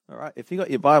All right, if you got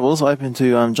your Bibles, open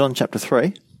to John chapter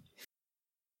 3.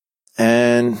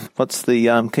 And what's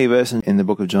the key verse in the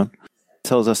book of John? It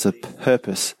tells us the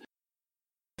purpose.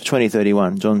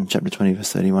 20:31, John chapter 20,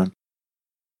 verse 31.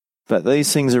 But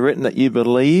these things are written that you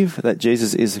believe that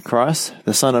Jesus is the Christ,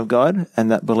 the Son of God,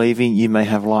 and that believing you may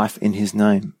have life in his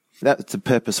name. That's the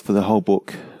purpose for the whole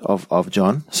book of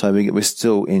John. So we're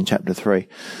still in chapter 3.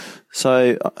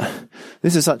 So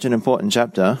this is such an important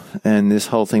chapter, and this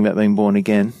whole thing about being born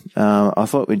again. I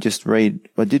thought we'd just read.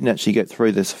 I didn't actually get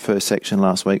through this first section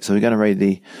last week, so we're going to read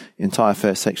the entire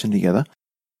first section together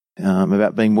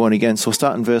about being born again. So we'll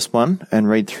start in verse 1 and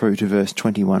read through to verse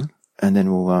 21, and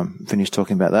then we'll finish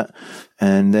talking about that.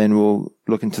 And then we'll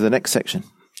look into the next section,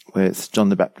 where it's John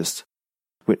the Baptist,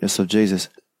 witness of Jesus.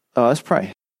 Let's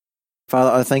pray.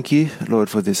 Father, I thank you, Lord,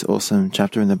 for this awesome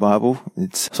chapter in the Bible.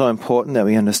 It's so important that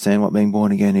we understand what being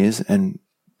born again is, and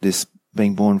this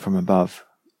being born from above,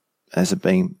 as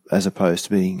opposed to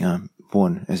being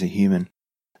born as a human,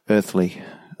 earthly,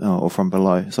 or from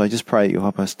below. So I just pray that you'll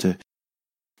help us to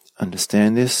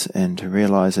understand this and to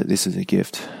realize that this is a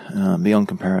gift beyond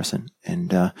comparison.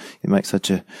 And it makes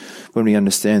when we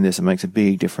understand this, it makes a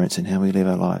big difference in how we live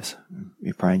our lives.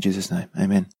 We pray in Jesus' name.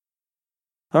 Amen.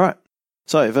 All right.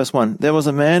 So, verse 1, there was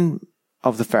a man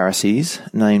of the Pharisees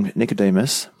named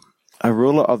Nicodemus, a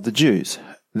ruler of the Jews.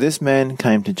 This man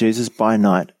came to Jesus by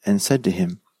night and said to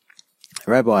him,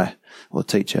 Rabbi, or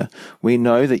teacher, we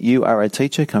know that you are a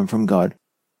teacher come from God,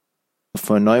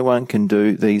 for no one can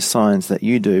do these signs that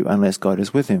you do unless God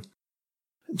is with him.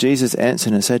 Jesus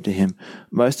answered and said to him,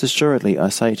 Most assuredly I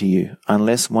say to you,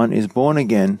 unless one is born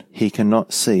again, he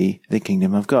cannot see the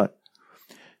kingdom of God.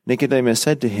 Nicodemus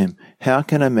said to him, How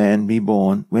can a man be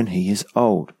born when he is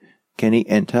old? Can he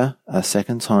enter a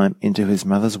second time into his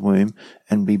mother's womb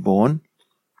and be born?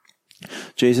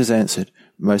 Jesus answered,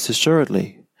 Most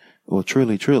assuredly, or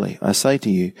truly, truly, I say to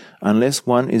you, unless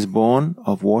one is born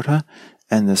of water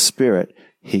and the Spirit,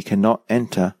 he cannot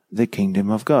enter the kingdom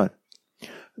of God.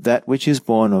 That which is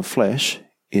born of flesh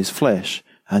is flesh,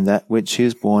 and that which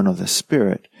is born of the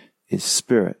Spirit is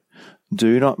spirit.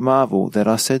 Do not marvel that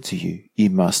I said to you, you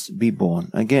must be born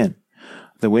again.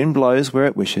 The wind blows where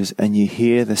it wishes, and you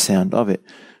hear the sound of it,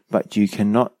 but you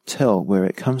cannot tell where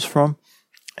it comes from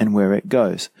and where it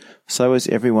goes. So is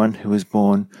everyone who is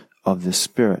born of the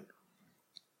Spirit.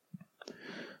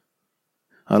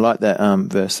 I like that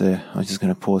verse there. I'm just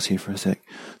going to pause here for a sec.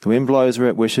 The wind blows where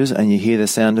it wishes, and you hear the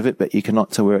sound of it, but you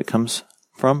cannot tell where it comes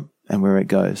from and where it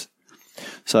goes.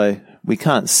 So we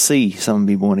can't see someone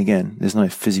be born again. There's no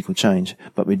physical change,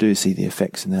 but we do see the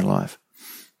effects in their life.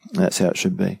 That's how it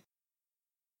should be.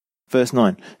 Verse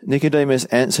 9, Nicodemus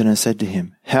answered and said to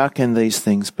him, How can these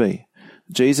things be?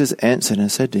 Jesus answered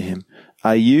and said to him,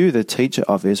 Are you the teacher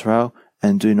of Israel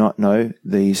and do not know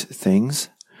these things?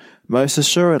 Most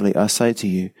assuredly I say to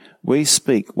you, we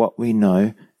speak what we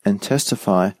know and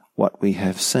testify what we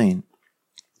have seen,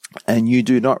 and you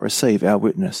do not receive our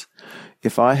witness.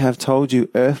 If I have told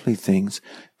you earthly things,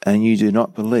 and you do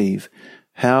not believe,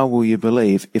 how will you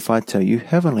believe if I tell you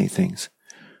heavenly things?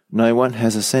 No one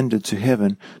has ascended to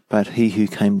heaven but he who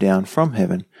came down from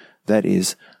heaven, that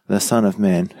is, the Son of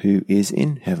Man who is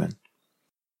in heaven.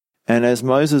 And as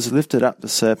Moses lifted up the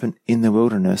serpent in the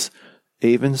wilderness,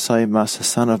 even so must the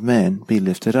Son of Man be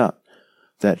lifted up,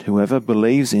 that whoever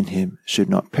believes in him should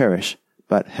not perish,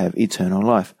 but have eternal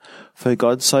life. For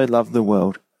God so loved the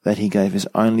world, that he gave his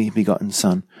only begotten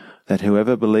Son, that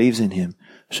whoever believes in him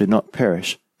should not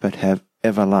perish, but have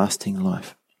everlasting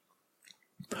life.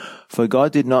 For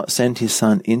God did not send his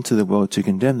Son into the world to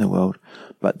condemn the world,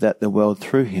 but that the world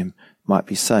through him might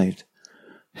be saved.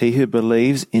 He who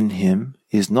believes in him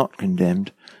is not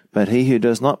condemned, but he who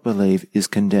does not believe is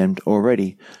condemned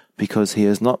already, because he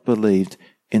has not believed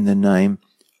in the name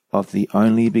of the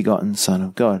only begotten Son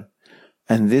of God.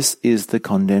 And this is the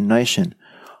condemnation,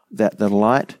 that the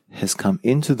light has come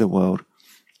into the world,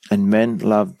 and men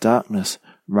love darkness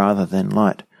rather than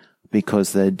light,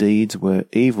 because their deeds were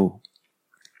evil.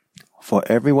 For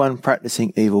everyone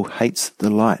practicing evil hates the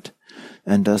light,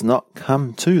 and does not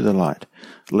come to the light,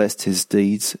 lest his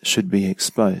deeds should be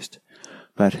exposed.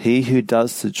 But he who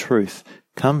does the truth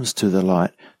comes to the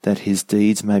light, that his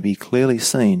deeds may be clearly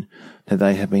seen, that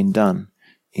they have been done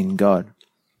in God.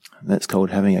 That's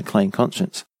called having a clean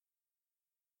conscience.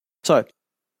 So,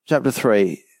 Chapter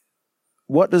 3,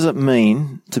 what does it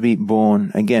mean to be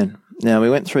born again? Now, we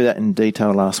went through that in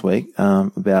detail last week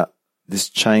about this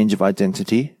change of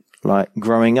identity, like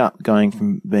growing up, going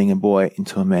from being a boy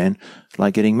into a man,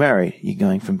 like getting married. You're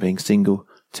going from being single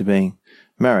to being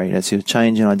married. That's your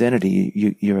change in identity.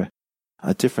 You're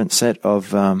a different set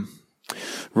of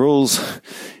rules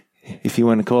if you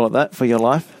want to call it that, for your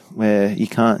life, where you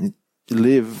can't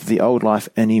live the old life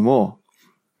anymore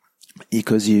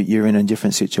because you're in a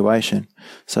different situation.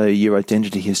 So your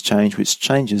identity has changed, which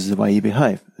changes the way you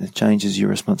behave. It changes your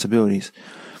responsibilities.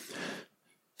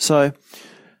 So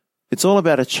it's all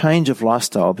about a change of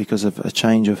lifestyle because of a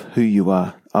change of who you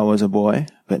are. I was a boy,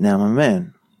 but now I'm a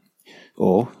man.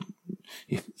 Or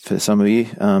for some of you,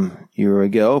 you were a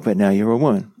girl, but now you're a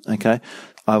woman. Okay.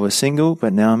 I was single,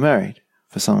 but now I'm married.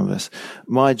 For some of us,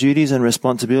 my duties and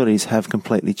responsibilities have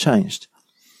completely changed.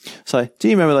 So do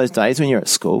you remember those days when you're at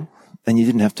school and you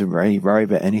didn't have to really worry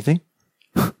about anything?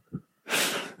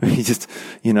 You just,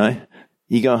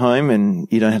 you go home and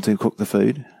you don't have to cook the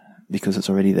food because it's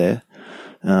already there.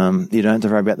 You don't have to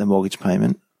worry about the mortgage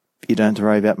payment. You don't have to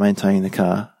worry about maintaining the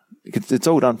car. It's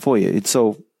all done for you. It's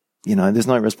all, there's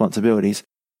no responsibilities.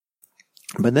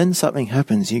 But then something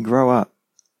happens. You grow up.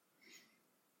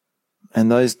 And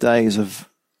those days of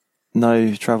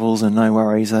no troubles and no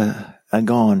worries are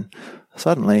gone.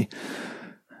 Suddenly,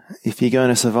 if you're going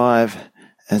to survive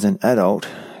as an adult,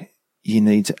 you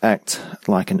need to act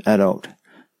like an adult.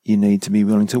 You need to be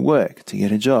willing to work, to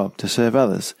get a job, to serve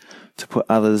others, to put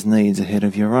others' needs ahead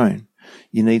of your own.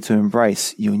 You need to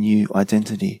embrace your new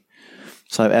identity.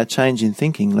 So our change in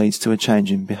thinking leads to a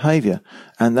change in behavior.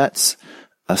 And that's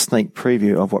a sneak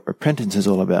preview of what repentance is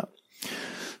all about.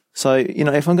 So,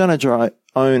 if I'm going to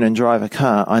own and drive a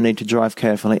car, I need to drive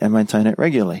carefully and maintain it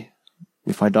regularly.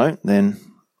 If I don't, then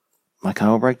my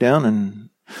car will break down and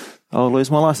I'll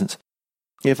lose my license.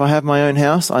 If I have my own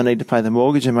house, I need to pay the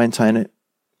mortgage and maintain it.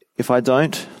 If I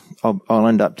don't, I'll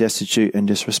end up destitute and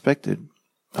disrespected.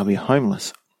 I'll be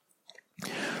homeless.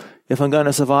 If I'm going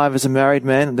to survive as a married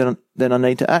man, then I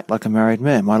need to act like a married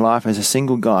man. My life as a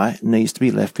single guy needs to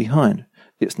be left behind.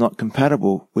 It's not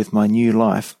compatible with my new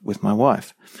life with my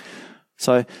wife.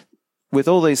 So with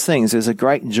all these things, there's a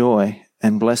great joy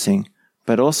and blessing,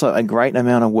 but also a great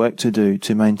amount of work to do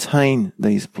to maintain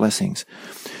these blessings.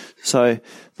 So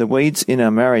the weeds in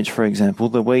our marriage, for example,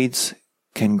 the weeds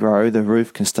can grow, the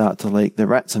roof can start to leak, the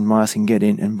rats and mice can get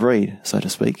in and breed, so to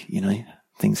speak.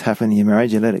 Things happen in your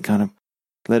marriage, you let it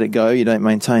go, you don't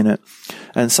maintain it.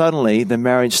 And suddenly the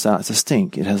marriage starts to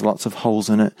stink. It has lots of holes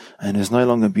in it and is no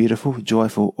longer beautiful,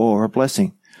 joyful, or a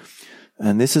blessing.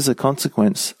 And this is a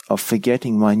consequence of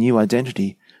forgetting my new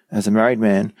identity as a married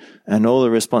man and all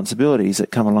the responsibilities that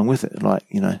come along with it, like,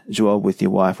 dwell with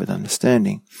your wife with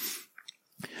understanding.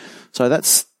 So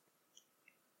that's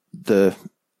the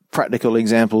practical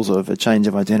examples of a change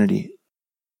of identity.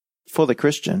 For the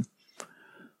Christian,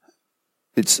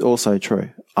 it's also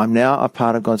true. I'm now a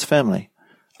part of God's family,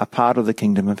 a part of the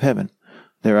kingdom of heaven.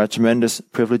 There are tremendous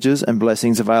privileges and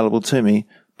blessings available to me,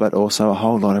 but also a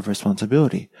whole lot of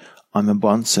responsibility. I'm a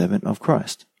bondservant of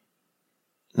Christ.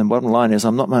 The bottom line is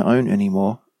I'm not my own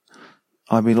anymore.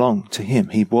 I belong to Him.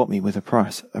 He bought me with a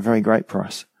price, a very great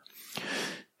price.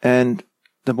 And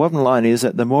the bottom line is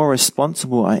that the more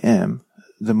responsible I am,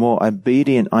 the more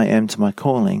obedient I am to my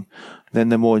calling, then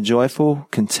the more joyful,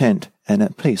 content, and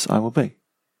at peace I will be.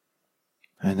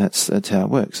 And that's how it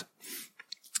works.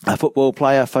 A football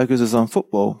player focuses on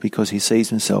football because he sees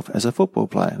himself as a football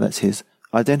player. That's his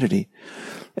identity.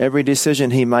 Every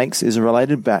decision he makes is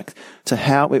related back to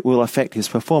how it will affect his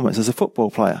performance as a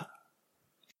football player.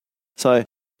 So,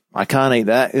 I can't eat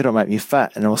that. It'll make me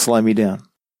fat and it'll slow me down.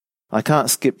 I can't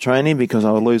skip training because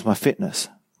I will lose my fitness.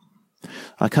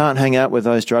 I can't hang out with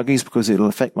those druggies because it'll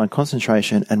affect my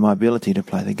concentration and my ability to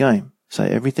play the game. So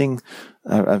everything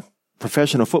a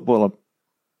professional footballer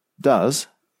does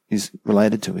is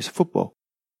related to his football.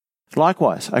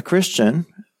 Likewise, a Christian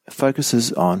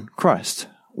focuses on Christ.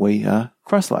 We are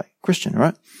Christ-like, Christian,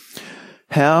 right?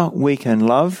 How we can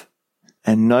love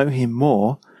and know Him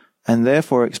more and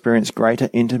therefore experience greater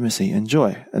intimacy and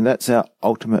joy. And that's our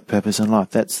ultimate purpose in life.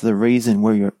 That's the reason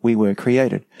we were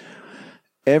created.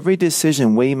 Every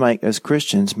decision we make as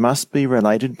Christians must be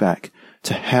related back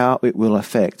to how it will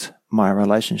affect my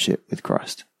relationship with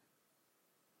Christ.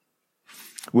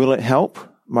 Will it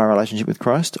help my relationship with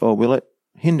Christ or will it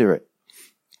hinder it?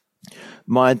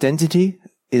 My identity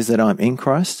is that I'm in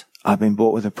Christ. I've been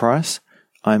bought with a price.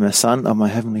 I'm a son of my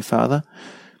Heavenly Father.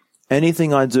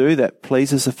 Anything I do that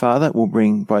pleases the Father will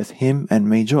bring both Him and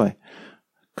me joy.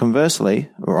 Conversely,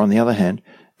 or on the other hand,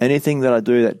 anything that I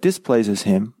do that displeases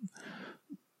Him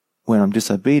when I'm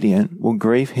disobedient will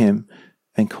grieve Him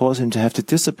and cause Him to have to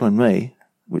discipline me,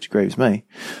 which grieves me,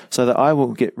 so that I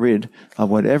will get rid of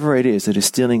whatever it is that is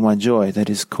stealing my joy, that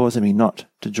is causing me not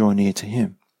to draw near to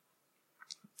Him.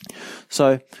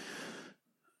 So,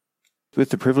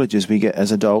 with the privileges we get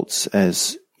as adults,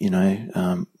 as,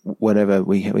 whatever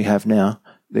we have now,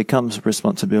 there comes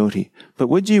responsibility. But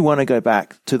would you want to go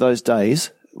back to those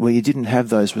days where you didn't have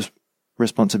those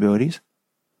responsibilities?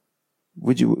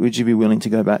 Would you be willing to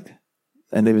go back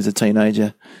and live as a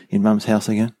teenager in mum's house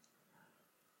again?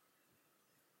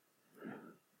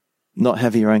 Not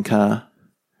have your own car,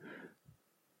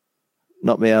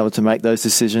 not be able to make those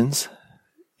decisions,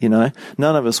 none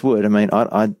of us would. I mean,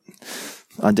 I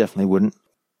definitely wouldn't.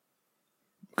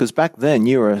 Because back then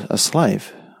you were a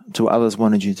slave to what others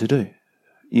wanted you to do.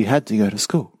 You had to go to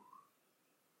school.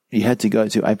 You had to go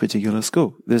to a particular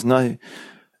school. There's no,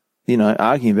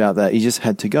 arguing about that. You just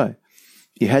had to go.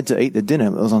 You had to eat the dinner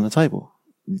that was on the table.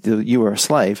 You were a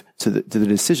slave to the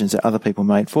decisions that other people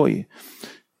made for you.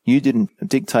 You didn't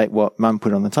dictate what mum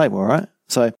put on the table, all right?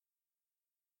 So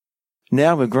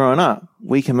now we're growing up,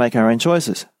 we can make our own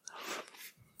choices.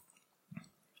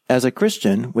 As a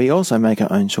Christian, we also make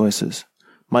our own choices.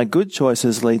 My good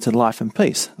choices lead to life and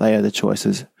peace. They are the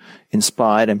choices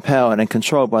inspired, empowered, and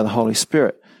controlled by the Holy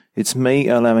Spirit. It's me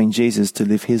allowing Jesus to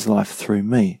live his life through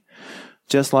me.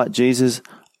 Just like Jesus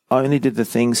only did the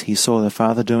things he saw the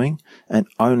Father doing and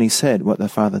only said what the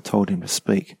Father told him to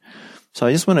speak. So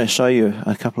I just want to show you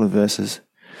a couple of verses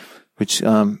which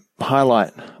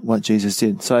highlight what Jesus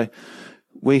did. So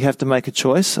we have to make a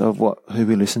choice of who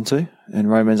we listen to. And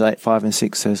Romans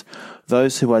 8:5-6 says,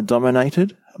 "Those who are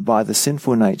dominated by the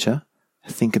sinful nature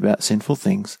think about sinful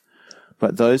things,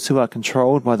 but those who are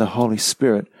controlled by the Holy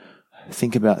Spirit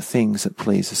think about things that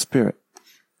please the Spirit."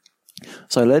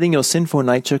 So letting your sinful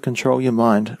nature control your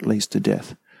mind leads to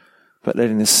death, but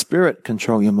letting the Spirit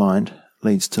control your mind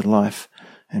leads to life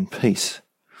and peace.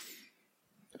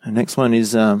 The next one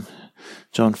is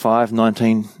John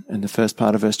 5:19 and the first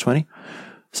part of verse 20.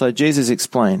 So Jesus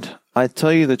explained, "I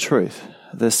tell you the truth,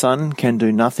 the Son can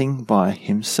do nothing by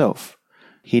himself.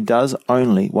 He does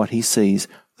only what he sees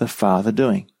the Father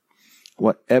doing.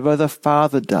 Whatever the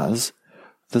Father does,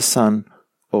 the Son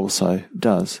also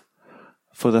does.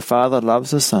 For the Father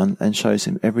loves the Son and shows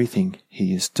him everything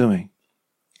he is doing."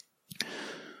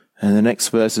 And the next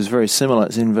verse is very similar.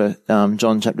 It's in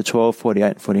John chapter 12,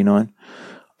 48 and 49.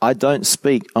 "I don't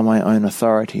speak on my own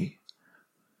authority."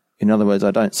 In other words, I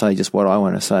don't say just what I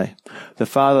want to say. "The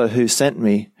Father who sent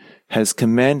me has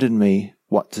commanded me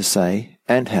what to say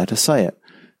and how to say it.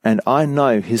 And I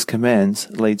know his commands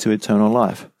lead to eternal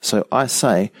life. So I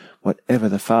say whatever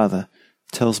the Father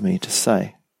tells me to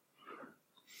say."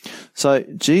 So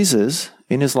Jesus,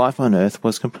 in his life on earth,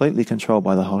 was completely controlled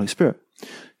by the Holy Spirit.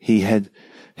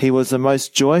 He was the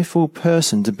most joyful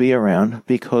person to be around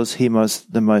because he was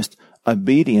the most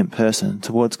obedient person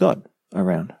towards God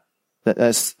around.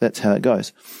 That's how it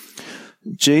goes.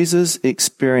 Jesus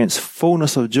experienced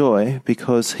fullness of joy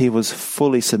because he was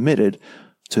fully submitted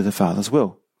to the Father's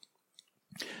will.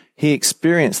 He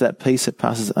experienced that peace that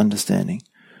passes understanding.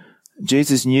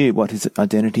 Jesus knew what his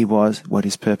identity was, what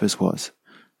his purpose was.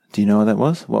 Do you know what that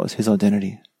was? What was his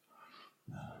identity?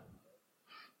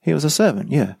 He was a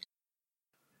servant, yeah.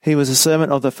 He was a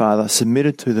servant of the Father,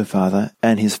 submitted to the Father,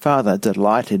 and his Father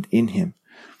delighted in him.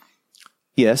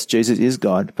 Yes, Jesus is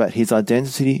God, but his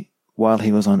identity while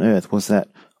he was on earth was that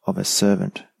of a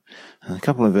servant. And a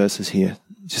couple of verses here,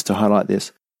 just to highlight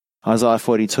this. Isaiah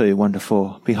 42,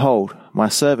 1-4. "Behold, my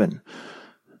servant,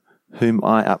 whom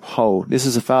I uphold." This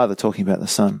is the Father talking about the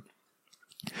Son.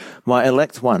 "My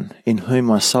elect one, in whom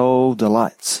my soul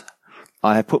delights.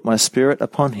 I have put my Spirit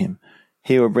upon him.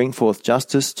 He will bring forth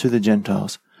justice to the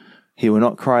Gentiles. He will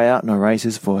not cry out nor raise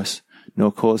his voice,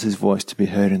 nor cause his voice to be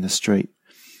heard in the street."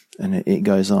 And it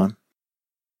goes on.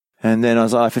 And then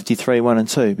Isaiah 53,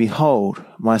 1-2. "Behold,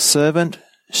 my servant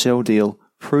shall deal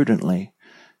prudently.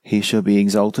 He shall be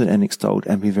exalted and extolled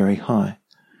and be very high.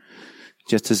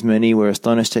 Just as many were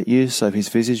astonished at you, so his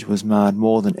visage was marred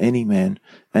more than any man,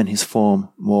 and his form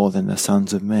more than the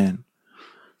sons of man."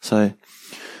 So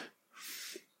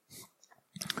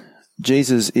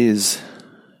Jesus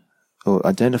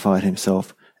identified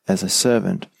himself as a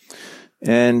servant.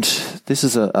 And this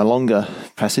is a longer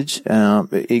passage.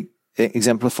 It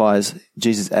exemplifies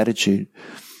Jesus' attitude.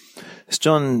 It's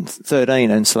John 13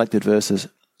 and selected verses.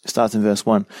 It starts in verse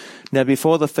 1. "Now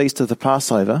before the feast of the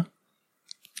Passover,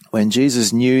 when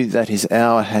Jesus knew that his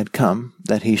hour had come,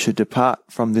 that he should depart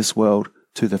from this world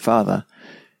to the Father,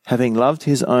 having loved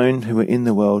his own who were in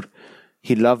the world,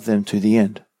 he loved them to the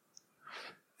end.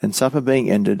 And supper being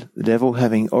ended, the devil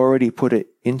having already put it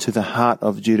into the heart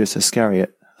of Judas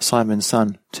Iscariot, Simon's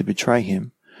son, to betray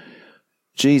him,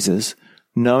 Jesus,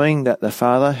 knowing that the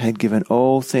Father had given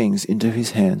all things into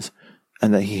his hands,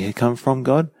 and that he had come from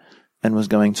God and was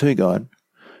going to God,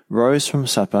 rose from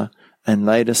supper and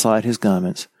laid aside his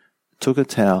garments, took a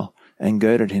towel and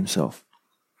girded himself.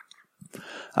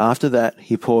 After that,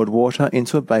 he poured water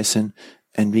into a basin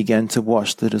and began to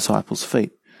wash the disciples'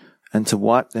 feet and to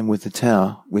wipe them with the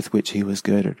towel with which he was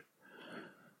girded.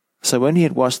 So when he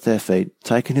had washed their feet,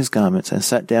 taken his garments, and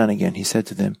sat down again, he said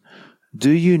to them, "Do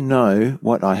you know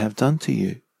what I have done to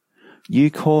you?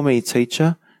 You call me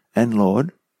teacher and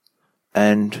Lord,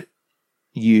 and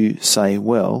you say,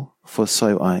 well, for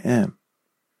so I am."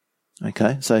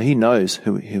 Okay, so he knows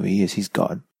who he is. He's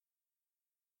God.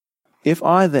 "If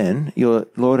I then, your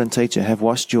Lord and teacher, have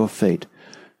washed your feet,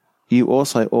 you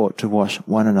also ought to wash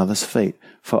one another's feet.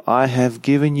 For I have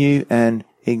given you an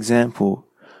example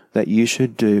that you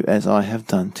should do as I have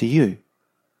done to you.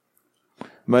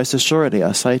 Most assuredly,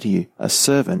 I say to you, a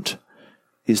servant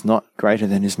is not greater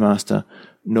than his master,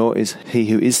 nor is he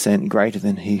who is sent greater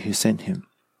than he who sent him.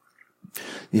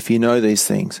 If you know these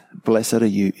things, blessed are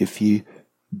you if you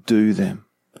do them."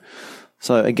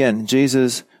 So again,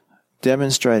 Jesus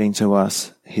demonstrating to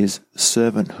us his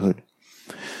servanthood.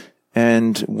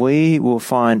 And we will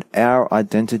find our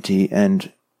identity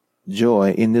and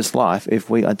joy in this life if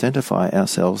we identify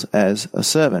ourselves as a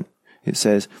servant. It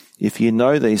says, if you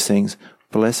know these things,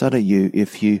 blessed are you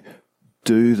if you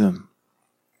do them.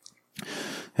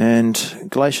 And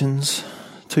Galatians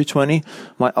 2:20,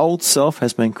 "My old self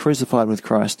has been crucified with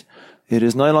Christ. It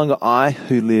is no longer I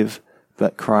who live,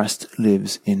 but Christ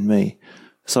lives in me.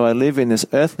 So I live in this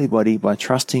earthly body by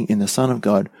trusting in the Son of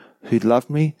God who loved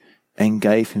me and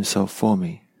gave himself for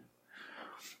me."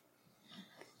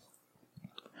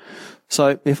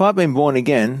 So if I've been born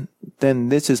again, then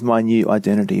this is my new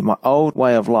identity. My old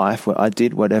way of life where I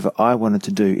did whatever I wanted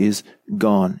to do is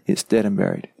gone. It's dead and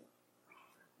buried.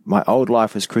 My old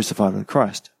life is crucified with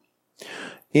Christ.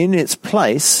 In its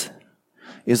place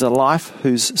is a life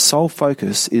whose sole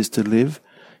focus is to live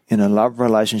in a love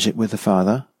relationship with the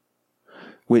Father,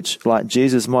 which, like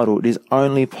Jesus modeled, is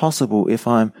only possible if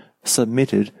I'm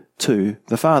submitted to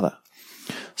the Father.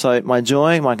 So my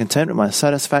joy, my contentment, my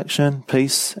satisfaction,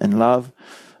 peace, and love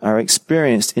are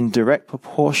experienced in direct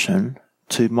proportion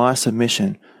to my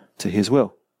submission to his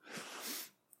will.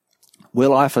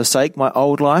 Will I forsake my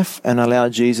old life and allow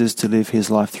Jesus to live his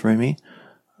life through me?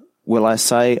 Will I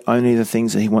say only the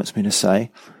things that he wants me to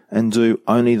say and do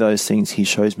only those things he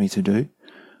shows me to do?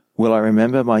 Will I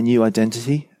remember my new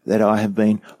identity, that I have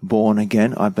been born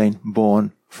again, I've been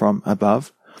born from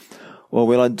above? Or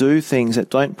will I do things that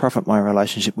don't profit my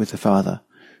relationship with the Father,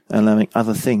 allowing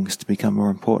other things to become more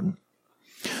important?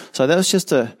 So that was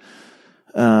just a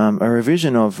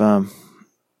revision of,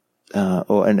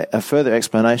 a further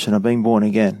explanation of being born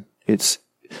again. It's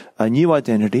a new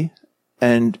identity,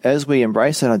 and as we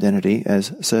embrace that identity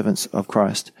as servants of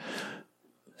Christ,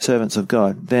 servants of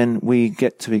God, then we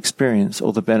get to experience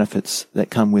all the benefits that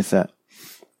come with that.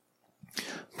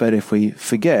 But if we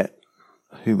forget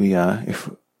who we are,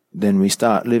 then we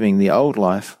start living the old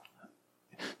life,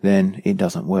 then it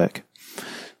doesn't work.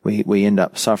 We end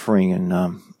up suffering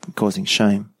and causing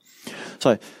shame.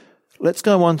 So let's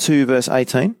go on to verse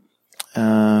 18.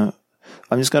 I'm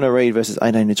just going to read verses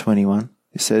 18 to 21.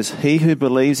 It says, "He who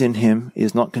believes in him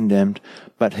is not condemned,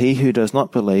 but he who does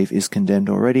not believe is condemned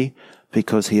already,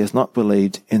 because he has not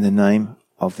believed in the name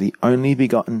of the only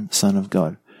begotten Son of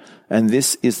God. And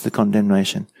this is the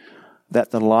condemnation,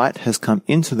 that the light has come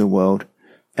into the world,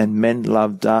 and men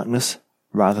love darkness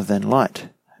rather than light,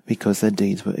 because their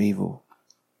deeds were evil."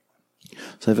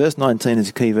 So verse 19 is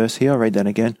a key verse here. I'll read that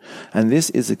again. "And this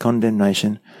is the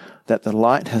condemnation, that the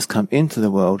light has come into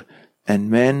the world, and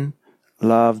men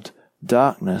loved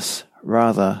darkness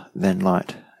rather than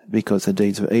light, because their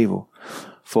deeds were evil.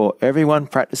 For everyone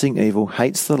practicing evil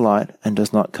hates the light and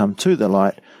does not come to the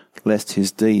light, lest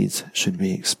his deeds should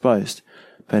be exposed.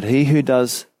 But he who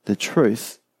does the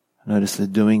truth," notice the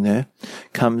doing there,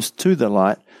 "comes to the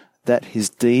light, that his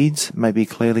deeds may be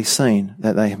clearly seen,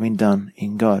 that they have been done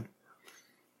in God."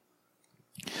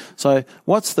 So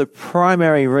what's the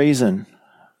primary reason?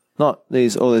 Not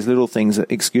all these little things,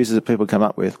 excuses that people come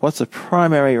up with. What's the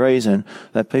primary reason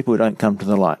that people don't come to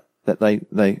the light, that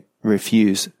they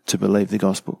refuse to believe the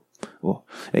gospel or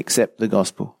accept the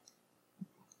gospel?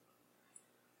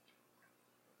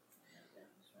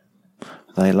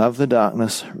 They love the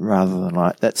darkness rather than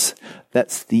light. That's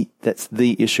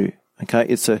the issue. Okay,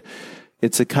 it's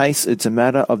a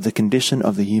matter of the condition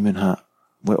of the human heart.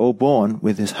 We're all born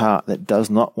with this heart that does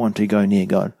not want to go near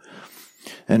God.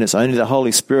 And it's only the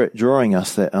Holy Spirit drawing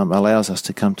us that allows us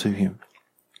to come to him.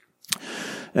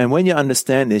 And when you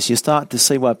understand this, you start to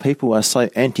see why people are so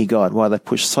anti-God, why they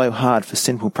push so hard for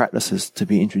sinful practices to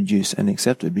be introduced and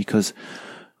accepted, because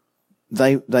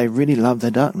they really love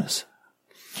the darkness.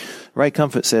 Ray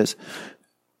Comfort says,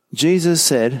 "Jesus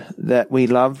said that we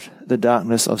loved the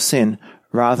darkness of sin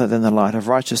rather than the light of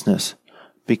righteousness,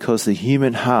 because the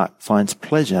human heart finds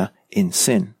pleasure in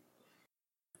sin.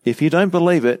 If you don't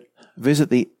believe it, visit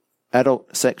the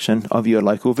adult section of your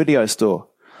local video store.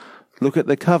 Look at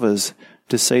the covers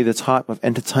to see the type of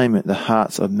entertainment the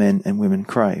hearts of men and women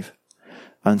crave.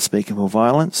 Unspeakable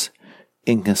violence,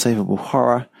 inconceivable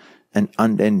horror, and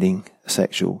unending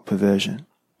sexual perversion.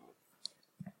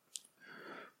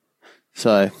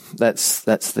 So that's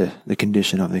the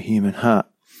condition of the human heart.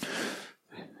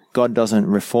 God doesn't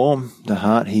reform the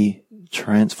heart, He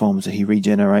transforms it, He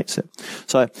regenerates it.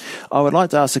 So I would like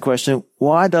to ask the question,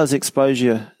 why does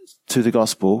exposure to the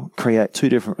gospel create two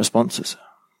different responses?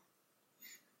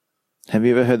 Have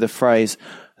you ever heard the phrase,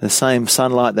 the same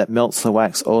sunlight that melts the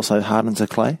wax also hardens the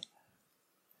clay?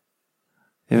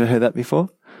 Ever heard that before?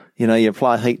 You know, you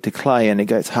apply heat to clay and it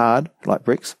gets hard, like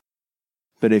bricks.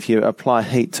 But if you apply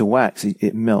heat to wax,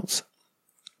 it melts.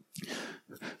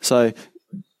 So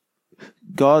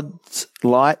God's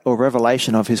light or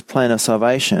revelation of His plan of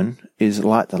salvation is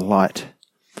like the light.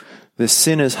 The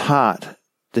sinner's heart,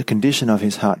 the condition of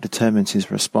his heart, determines his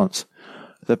response.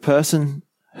 The person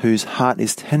whose heart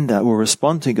is tender will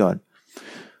respond to God.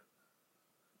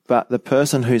 But the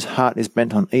person whose heart is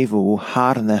bent on evil will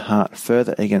harden their heart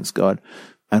further against God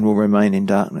and will remain in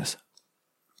darkness.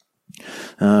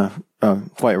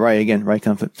 Ray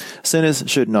Comfort. Sinners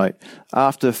should note,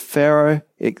 after Pharaoh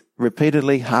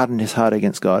repeatedly hardened his heart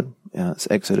against God, it's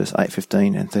Exodus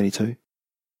 8:15 and 32,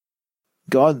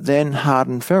 God then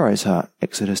hardened Pharaoh's heart,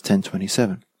 Exodus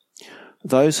 10:27.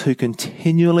 Those who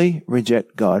continually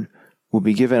reject God will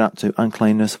be given up to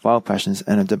uncleanness, vile passions,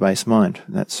 and a debased mind.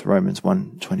 That's Romans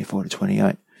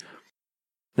 1:24-28.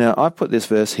 Now, I put this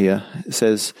verse here. It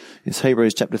says, it's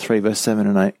Hebrews chapter 3, verse 7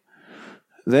 and 8.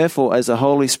 Therefore, as the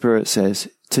Holy Spirit says,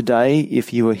 today,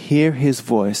 if you will hear His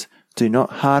voice, do not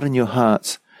harden your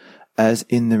hearts as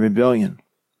in the rebellion.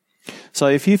 So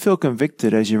if you feel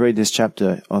convicted as you read this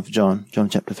chapter of John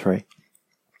chapter 3,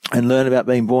 and learn about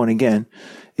being born again,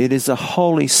 it is the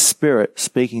Holy Spirit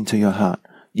speaking to your heart.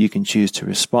 You can choose to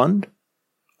respond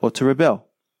or to rebel.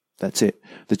 That's it.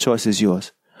 The choice is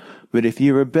yours. But if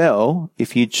you rebel,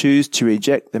 if you choose to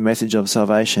reject the message of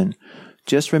salvation,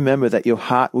 just remember that your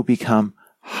heart will become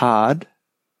hard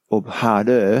or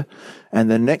harder, and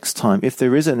the next time, if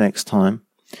there is a next time,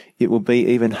 it will be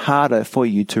even harder for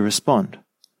you to respond.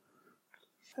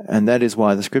 And that is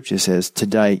why the scripture says,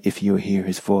 today, if you hear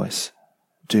His voice,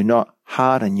 do not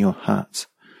harden your hearts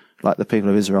like the people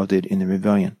of Israel did in the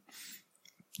rebellion.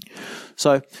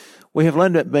 So we have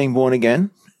learned about being born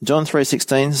again. John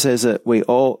 3:16 says that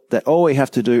all we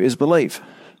have to do is believe.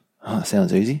 Oh, that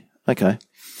sounds easy. Okay.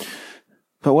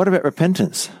 But what about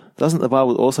repentance? Doesn't the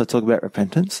Bible also talk about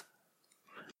repentance?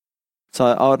 So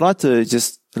I would like to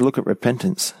just look at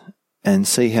repentance and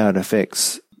see how it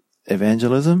affects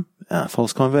evangelism,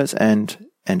 false converts, and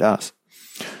us.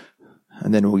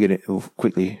 And then we'll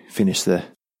quickly finish the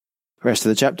rest of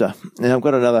the chapter. And I've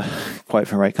got another quote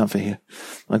from Ray Comfort here.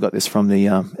 I got this from the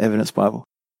Evidence Bible.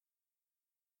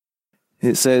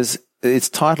 It says, its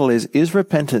title is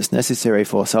Repentance Necessary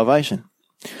for Salvation?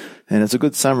 And it's a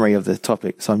good summary of the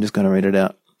topic, so I'm just going to read it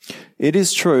out. It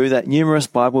is true that numerous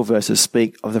Bible verses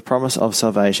speak of the promise of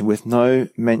salvation with no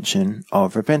mention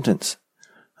of repentance.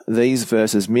 These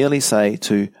verses merely say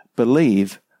to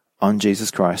believe on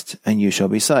Jesus Christ and you shall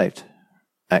be saved.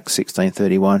 Acts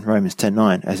 16:31, Romans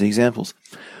 10:9 as examples.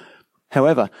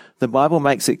 However, the Bible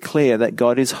makes it clear that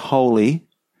God is holy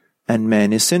and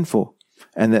man is sinful,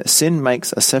 and that sin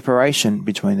makes a separation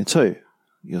between the two.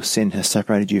 Your sin has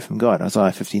separated you from God,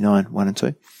 Isaiah 59:1 and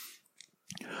 2.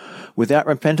 Without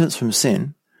repentance from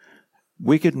sin,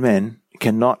 wicked men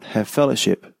cannot have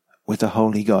fellowship with a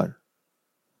holy God.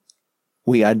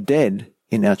 We are dead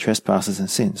in our trespasses and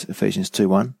sins, Ephesians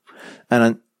 2:1,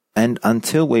 and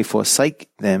until we forsake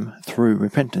them through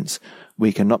repentance,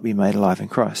 we cannot be made alive in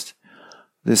Christ.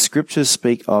 The scriptures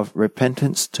speak of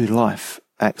repentance to life,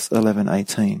 Acts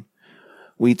 11:18.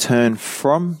 We turn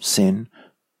from sin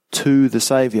to the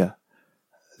Saviour.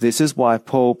 This is why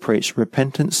Paul preached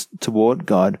repentance toward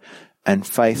God and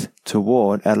faith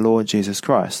toward our Lord Jesus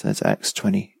Christ. That's Acts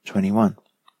 20:21.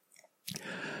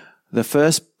 The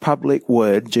first public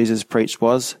word Jesus preached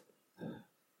was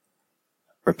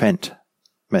repent,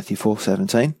 Matthew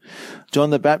 4:17. John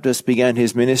the Baptist began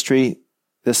his ministry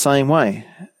the same way.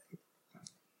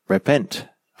 Repent,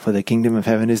 for the kingdom of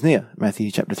heaven is near,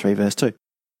 Matthew chapter 3, verse 2.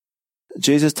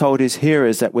 Jesus told his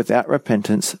hearers that without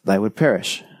repentance they would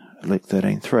perish, Luke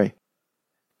 13:3.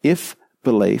 If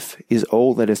belief is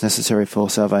all that is necessary for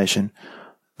salvation,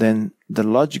 then the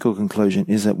logical conclusion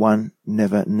is that one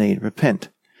never need repent.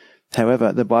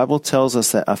 However, the Bible tells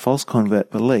us that a false convert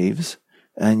believes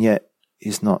and yet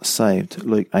is not saved.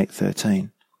 Luke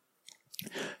 8:13.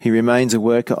 He remains a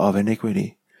worker of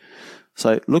iniquity.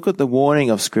 So look at the warning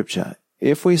of Scripture.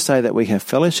 If we say that we have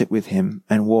fellowship with him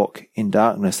and walk in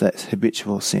darkness, that's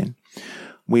habitual sin,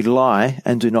 we lie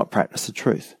and do not practice the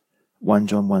truth. 1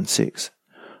 John 1:6.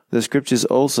 The Scriptures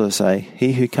also say,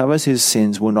 he who covers his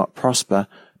sins will not prosper,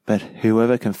 but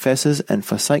whoever confesses and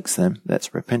forsakes them,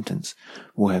 that's repentance,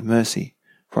 will have mercy.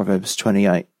 Proverbs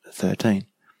 28:13.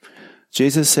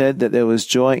 Jesus said that there was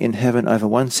joy in heaven over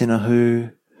one sinner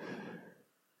who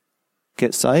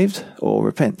gets saved or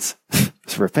repents.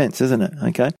 It's repents, isn't it?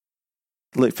 Okay.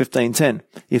 Luke 15:10.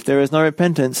 If there is no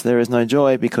repentance, there is no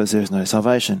joy because there is no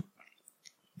salvation.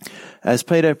 As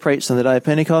Peter preached on the day of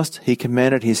Pentecost, he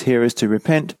commanded his hearers to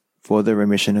repent for the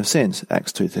remission of sins.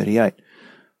 Acts 2:38.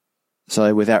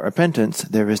 So without repentance,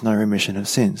 there is no remission of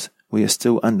sins. We are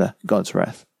still under God's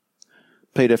wrath.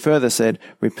 Peter further said,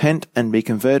 repent and be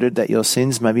converted that your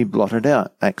sins may be blotted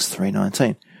out. Acts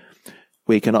 3:19.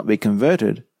 We cannot be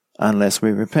converted unless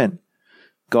we repent.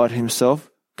 God himself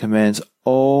commands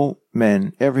all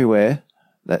men everywhere,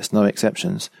 that's no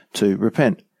exceptions, to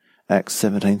repent. Acts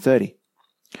 17:30.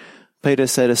 Peter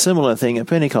said a similar thing at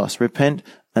Pentecost, repent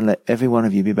and let every one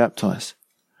of you be baptized.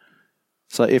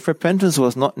 So if repentance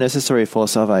was not necessary for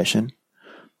salvation,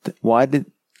 why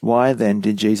then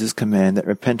did Jesus command that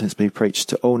repentance be preached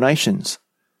to all nations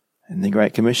in the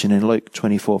Great Commission in Luke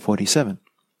 24:47?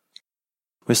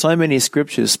 With so many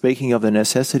scriptures speaking of the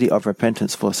necessity of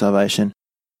repentance for salvation,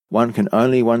 one can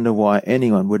only wonder why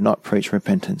anyone would not preach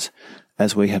repentance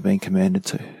as we have been commanded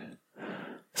to.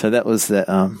 So that was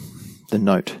the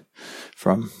note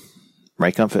from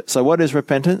Ray Comfort. So what is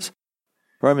repentance?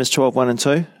 Romans 12:1 and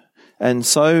 2. And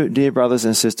so, dear brothers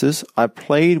and sisters, I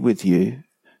plead with you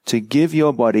to give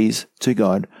your bodies to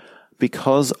God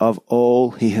because of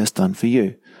all he has done for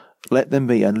you. Let them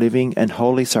be a living and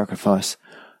holy sacrifice,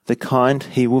 the kind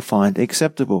he will find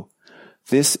acceptable.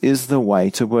 This is the way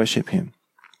to worship him.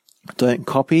 Don't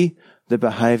copy the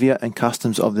behavior and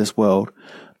customs of this world,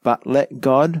 but let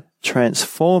God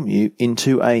transform you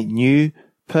into a new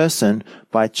person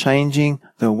by changing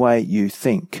the way you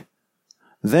think.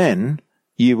 Then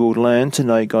you will learn to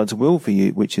know God's will for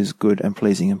you, which is good and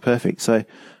pleasing and perfect. So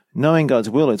knowing God's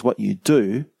will is what you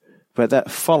do, but that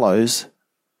follows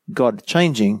God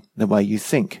changing the way you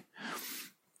think.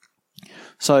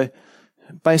 So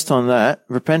based on that,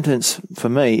 repentance for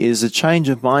me is a change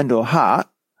of mind or heart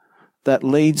that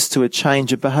leads to a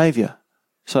change of behavior.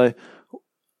 So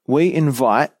we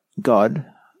invite God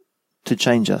to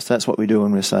change us. That's what we do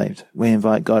when we're saved. We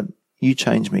invite God, you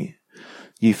change me.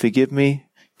 You forgive me.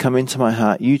 Come into my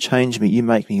heart. You change me. You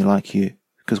make me like you.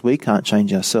 Because we can't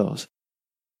change ourselves.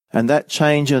 And that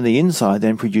change on the inside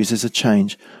then produces a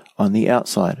change on the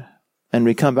outside. And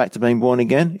we come back to being born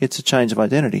again. It's a change of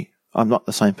identity. I'm not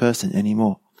the same person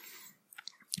anymore.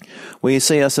 We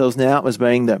see ourselves now as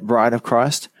being the bride of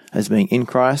Christ, as being in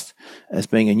Christ, as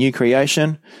being a new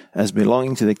creation, as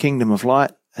belonging to the kingdom of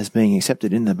light, as being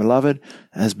accepted in the beloved,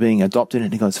 as being adopted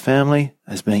into God's family,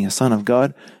 as being a son of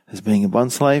God, as being a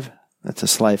bondslave, that's a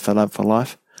slave for love for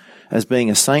life, as being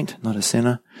a saint, not a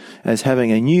sinner, as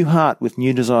having a new heart with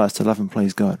new desires to love and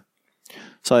please God.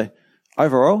 So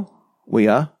overall, we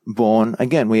are born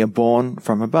again. We are born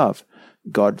from above.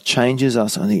 God changes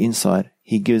us on the inside.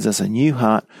 He gives us a new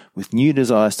heart with new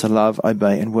desires to love,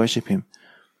 obey, and worship him.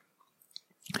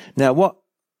 Now, what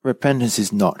repentance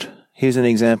is not. Here's an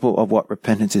example of what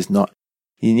repentance is not.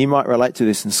 You might relate to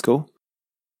this in school.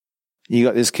 You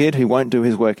got this kid who won't do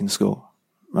his work in school.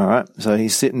 All right. So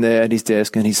he's sitting there at his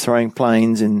desk and he's throwing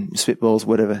planes and spitballs,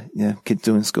 whatever kids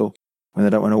do in school when they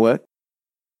don't want to work.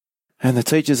 And the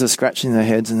teachers are scratching their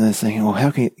heads and they're thinking, well,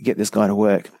 how can you get this guy to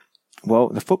work? Well,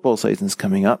 the football season's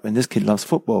coming up and this kid loves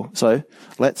football. So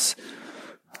let's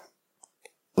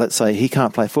say he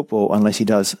can't play football unless he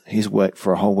does his work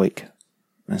for a whole week.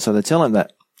 And so they tell him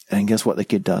that. And guess what the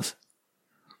kid does?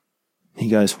 He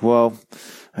goes, well,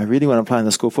 I really want to play in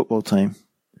the school football team.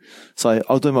 So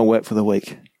I'll do my work for the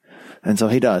week. And so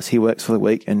he does. He works for the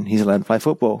week and he's allowed to play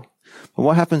football. But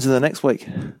what happens in the next week?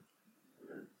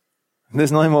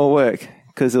 There's no more work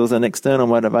because it was an external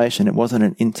motivation. It wasn't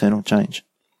an internal change.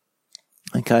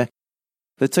 Okay.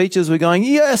 The teachers were going,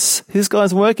 yes, this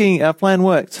guy's working. Our plan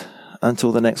worked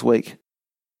until the next week.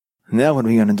 Now what are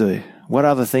we going to do? What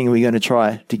other thing are we going to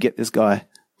try to get this guy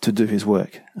to do his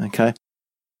work? Okay.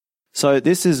 So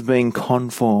this is being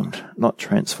conformed, not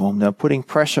transformed. They're putting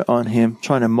pressure on him,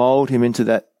 trying to mold him into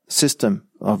that system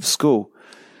of school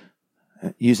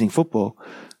using football,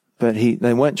 but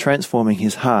they weren't transforming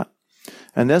his heart.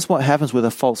 And that's what happens with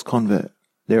a false convert.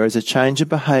 There is a change of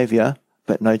behavior,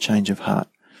 but no change of heart.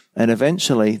 and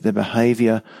eventually the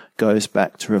behaviour goes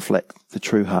back to reflect the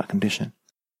true heart condition.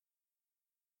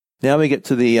 Now we get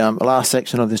to the last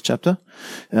section of this chapter.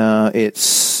 We'll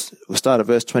start at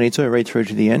verse 22 and read through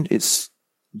to the end. It's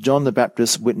John the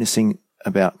Baptist witnessing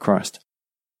about Christ.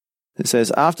 It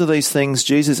says, "After these things,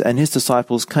 Jesus and his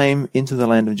disciples came into the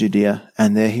land of Judea,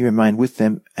 and there he remained with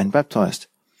them and baptized.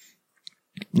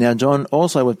 Now John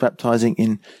also was baptizing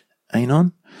in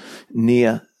Aenon,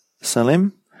 near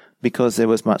Salim, because there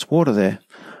was much water there,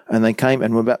 and they came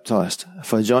and were baptized,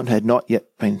 for John had not yet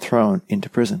been thrown into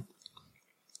prison.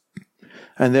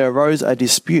 And there arose a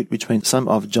dispute between some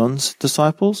of John's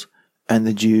disciples and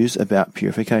the Jews about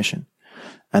purification.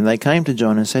 And they came to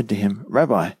John and said to him,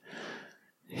 'Rabbi,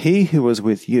 he who was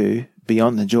with you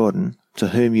beyond the Jordan, to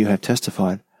whom you have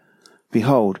testified,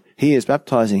 behold, he is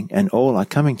baptizing, and all are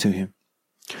coming to him.'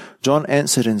 John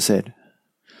answered and said,"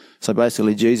 so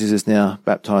basically Jesus is now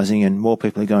baptizing, and more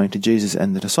people are going to Jesus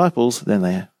and the disciples than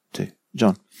they are to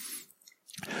John.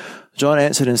 John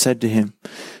answered and said to him,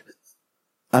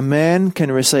 "A man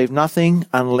can receive nothing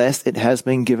unless it has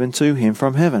been given to him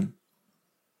from heaven.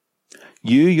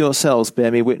 You yourselves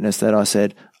bear me witness that I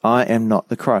said, I am not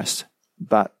the Christ,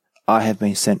 but I have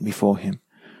been sent before him.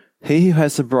 He who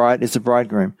has the bride is the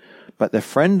bridegroom, but the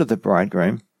friend of the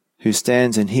bridegroom, who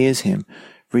stands and hears him,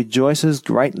 rejoices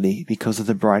greatly because of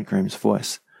the bridegroom's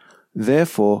voice.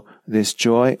 Therefore this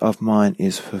joy of mine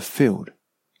is fulfilled."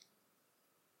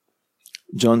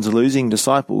 John's losing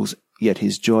disciples, yet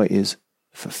his joy is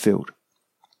fulfilled.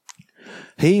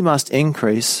 "He must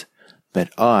increase, but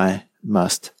I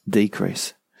must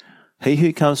decrease. He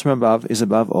who comes from above is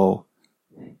above all.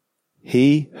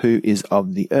 He who is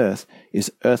of the earth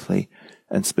is earthly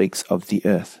and speaks of the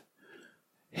earth.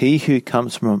 He who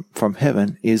comes from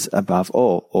heaven is above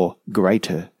all, or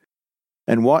greater.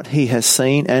 And what he has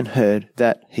seen and heard,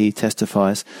 that he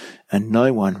testifies, and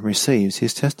no one receives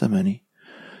his testimony.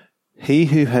 He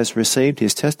who has received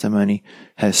his testimony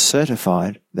has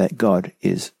certified that God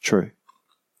is true."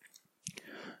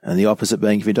 And the opposite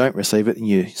being, if you don't receive it, then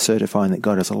you're certifying that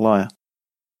God is a liar.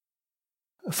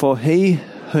 "For he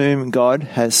whom God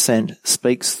has sent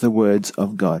speaks the words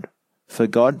of God, for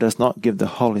God does not give the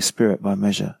Holy Spirit by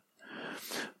measure.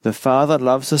 The Father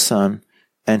loves the Son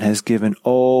and has given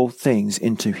all things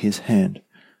into his hand.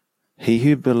 He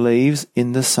who believes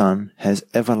in the Son has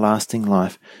everlasting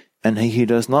life, and he who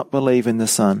does not believe in the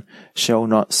Son shall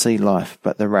not see life,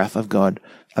 but the wrath of God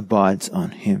abides on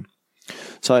him."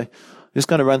 So I'm just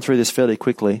going to run through this fairly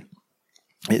quickly.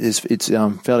 It's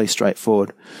fairly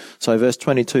straightforward. So verse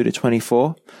 22 to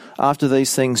 24, "After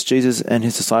these things Jesus and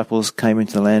his disciples came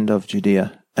into the land of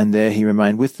Judea, and there he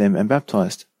remained with them and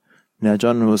baptized. Now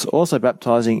John was also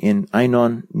baptizing in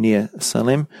Aenon near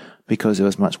Salim, because there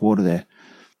was much water there.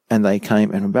 And they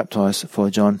came and were baptized, for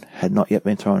John had not yet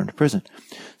been thrown into prison."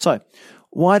 So,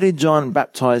 why did John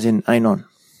baptize in Aenon?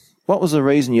 What was the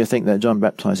reason you think that John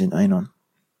baptized in Aenon?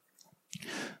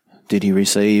 Did he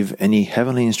receive any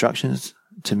heavenly instructions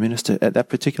to minister at that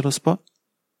particular spot?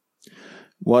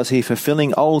 Was he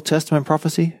fulfilling Old Testament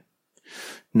prophecy?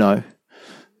 No.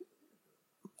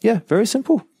 Yeah, very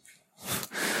simple.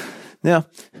 Now,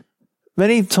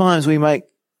 many times we make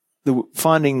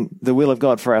finding the will of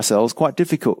God for ourselves quite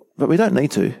difficult, but we don't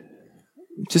need to.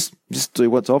 Just do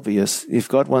what's obvious. If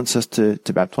God wants us to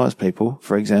baptize people,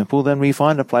 for example, then we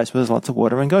find a place where there's lots of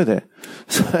water and go there.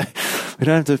 So we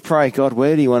don't have to pray, "God,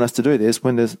 where do you want us to do this?"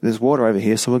 when there's water over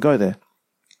here, so we'll go there.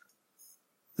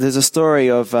 There's a story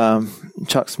of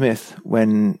Chuck Smith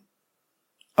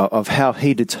of how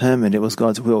he determined it was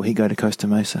God's will he go to Costa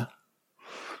Mesa.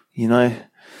 You know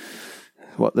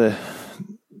what the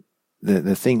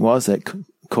thing was that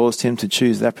caused him to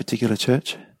choose that particular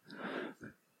church?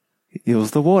 It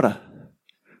was the water.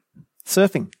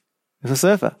 Surfing. He was a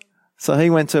surfer. So he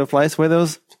went to a place where there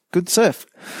was good surf.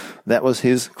 That was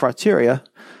his criteria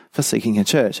for seeking a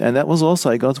church. And that was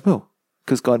also God's will,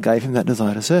 because God gave him that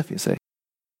desire to surf, you see.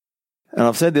 And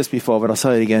I've said this before, but I'll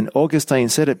say it again. Augustine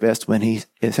said it best when he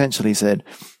essentially said,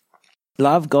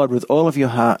 "Love God with all of your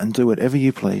heart and do whatever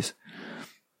you please."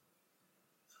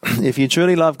 If you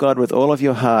truly love God with all of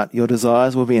your heart, your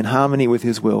desires will be in harmony with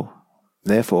his will.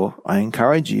 Therefore, I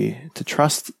encourage you to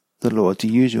trust the Lord to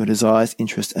use your desires,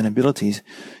 interests, and abilities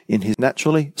in his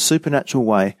naturally supernatural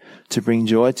way to bring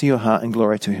joy to your heart and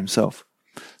glory to himself.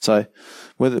 So,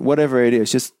 whatever it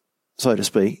is, just, so to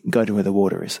speak, go to where the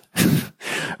water is.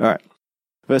 All right.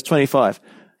 Verse 25.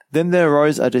 "Then there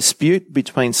arose a dispute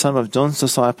between some of John's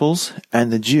disciples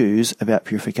and the Jews about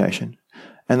purification.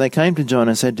 And they came to John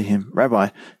and said to him, 'Rabbi,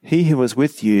 he who was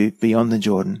with you beyond the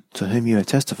Jordan, to whom you have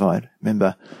testified,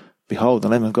 remember, behold the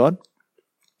Lamb of God,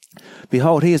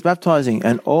 Behold, he is baptizing,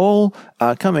 and all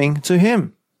are coming to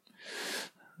him.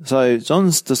 So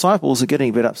John's disciples are getting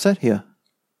a bit upset here.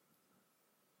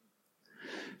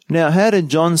 Now, how did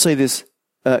John see this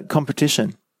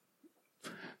competition?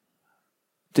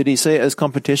 Did he see it as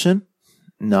competition?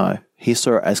 No, he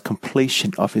saw it as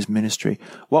completion of his ministry.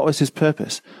 What was his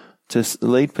purpose? To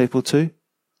lead people to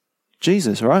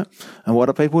Jesus, right? And what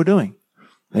are people doing?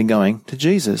 They're going to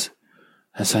Jesus.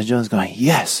 And so John's going,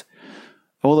 yes.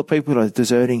 All the people are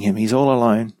deserting him. He's all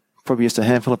alone. Probably just a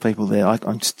handful of people there.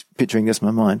 I'm just picturing this in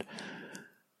my mind.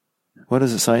 What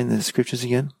does it say in the scriptures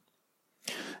again?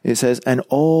 It says, and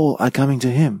all are coming to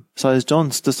him. So as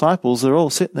John's disciples, they're all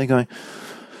sitting there going,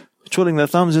 twiddling their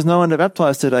thumbs, there's no one to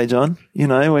baptize today, John.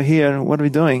 We're here, and what are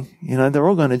we doing? They're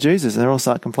all going to Jesus, and they all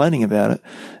start complaining about it.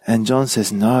 And John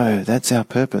says, no, that's our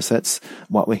purpose. That's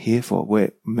what we're here for.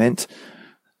 We're meant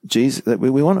Jesus, that we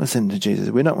want to send to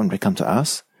Jesus. We don't want them to come to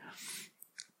us.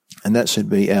 And that should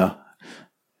be our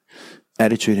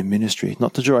attitude in ministry,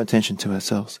 not to draw attention to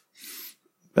ourselves,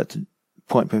 but to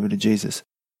point people to Jesus.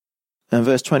 And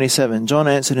verse 27, John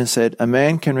answered and said, a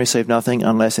man can receive nothing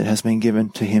unless it has been given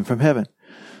to him from heaven.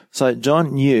 So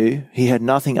John knew he had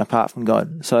nothing apart from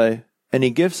God. So any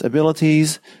gifts,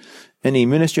 abilities, any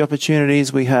ministry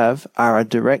opportunities we have are a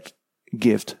direct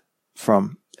gift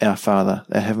from our Father,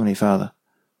 our Heavenly Father.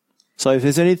 So if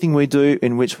there's anything we do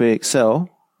in which we excel,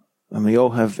 and we all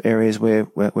have areas where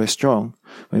we're strong,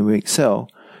 where we excel,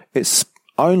 it's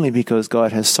only because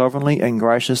God has sovereignly and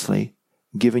graciously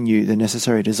given you the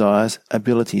necessary desires,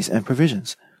 abilities, and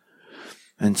provisions.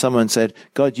 And someone said,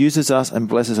 God uses us and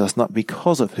blesses us not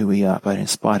because of who we are, but in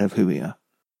spite of who we are.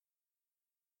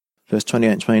 Verse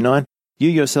 28 and 29, you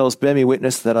yourselves bear me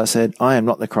witness that I said, I am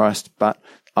not the Christ, but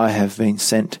I have been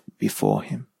sent before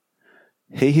him.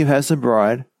 He who has the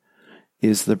bride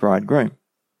is the bridegroom.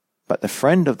 But the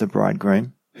friend of the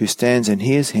bridegroom, who stands and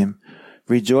hears him,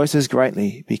 rejoices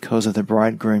greatly because of the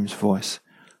bridegroom's voice.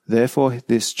 Therefore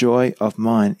this joy of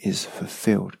mine is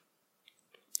fulfilled.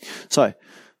 So,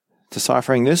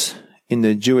 deciphering this in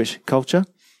the Jewish culture,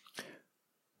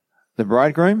 the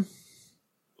bridegroom,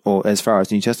 or as far as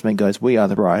the New Testament goes, we are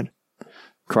the bride.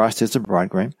 Christ is the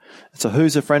bridegroom. So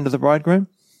who's the friend of the bridegroom?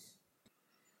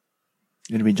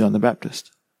 It's going to be John the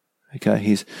Baptist. Okay,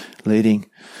 he's leading.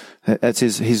 That's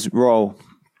his role.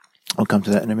 I'll come to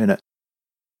that in a minute.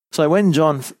 So when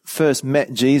John first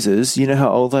met Jesus, you know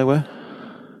how old they were?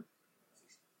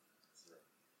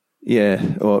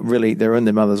 Yeah, or really, they're in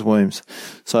their mother's wombs.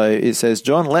 So it says,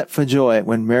 John leapt for joy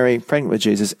when Mary, pregnant with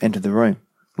Jesus, entered the room.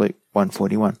 Luke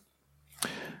 1:41.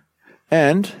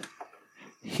 And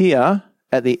here,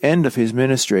 at the end of his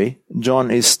ministry,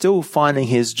 John is still finding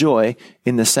his joy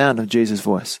in the sound of Jesus'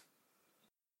 voice.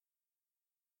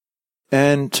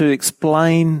 And to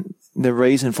explain the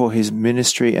reason for his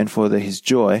ministry and for his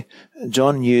joy,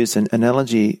 John used an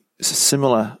analogy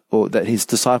similar, or that his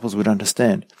disciples would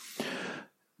understand.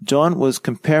 John was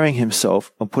comparing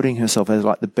himself, or putting himself as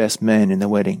like the best man in the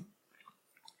wedding.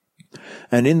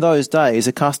 And in those days,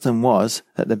 the custom was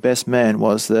that the best man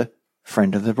was the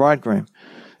friend of the bridegroom.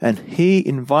 And he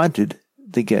invited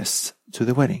the guests to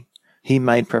the wedding. He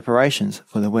made preparations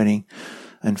for the wedding.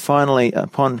 And finally,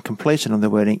 upon completion of the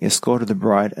wedding, escorted the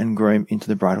bride and groom into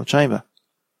the bridal chamber.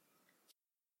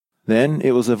 Then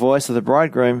it was the voice of the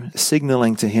bridegroom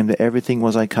signaling to him that everything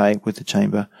was okay with the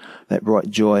chamber that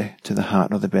brought joy to the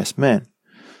heart of the best man.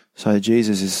 So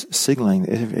Jesus is signaling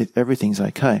that everything's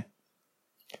okay.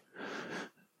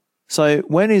 So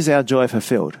when is our joy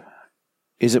fulfilled?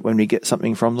 Is it when we get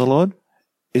something from the Lord?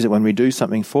 Is it when we do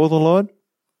something for the Lord?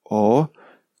 Or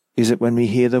is it when we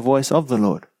hear the voice of the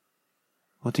Lord?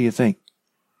 What do you think?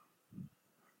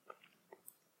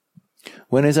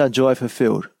 When is our joy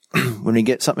fulfilled? When we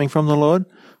get something from the Lord,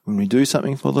 when we do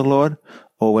something for the Lord,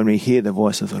 or when we hear the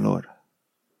voice of the Lord?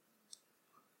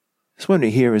 It's when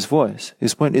we hear his voice.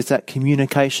 It's that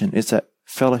communication. It's that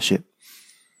fellowship.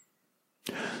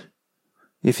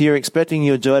 If you're expecting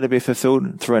your joy to be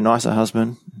fulfilled through a nicer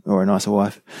husband or a nicer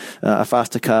wife, a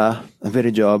faster car, a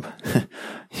better job,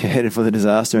 you're headed for the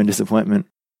disaster and disappointment.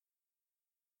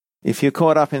 If you're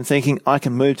caught up in thinking, I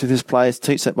can move to this place,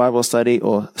 teach that Bible study,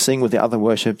 or sing with the other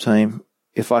worship team,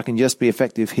 if I can just be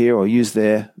effective here or use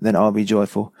there, then I'll be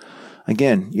joyful.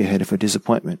 Again, you're headed for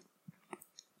disappointment.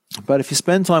 But if you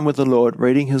spend time with the Lord,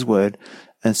 reading his word,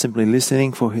 and simply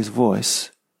listening for his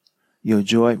voice, your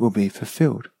joy will be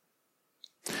fulfilled.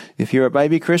 If you're a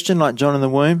baby Christian like John in the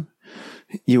womb,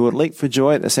 you will leap for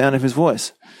joy at the sound of his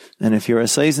voice. And if you're a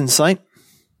seasoned saint,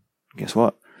 guess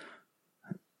what?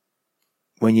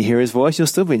 When you hear his voice, you'll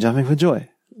still be jumping for joy,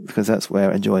 because that's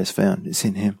where our joy is found. It's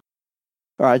in him.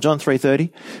 All right, John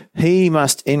 3:30. He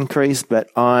must increase, but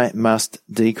I must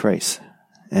decrease.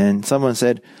 And someone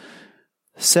said,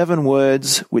 7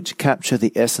 words which capture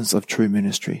the essence of true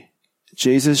ministry.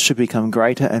 Jesus should become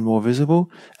greater and more visible,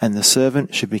 and the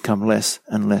servant should become less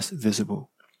and less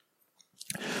visible.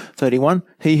 31.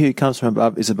 He who comes from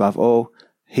above is above all.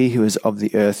 He who is of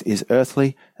the earth is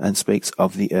earthly and speaks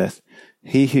of the earth.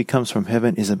 He who comes from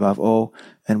heaven is above all,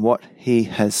 and what he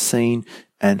has seen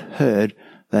and heard,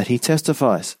 that he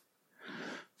testifies.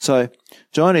 So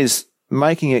John is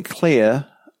making it clear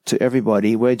to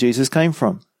everybody where Jesus came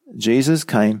from. Jesus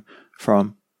came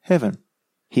from heaven.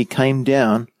 He came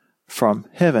down from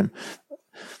heaven.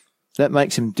 That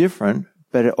makes him different,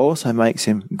 but it also makes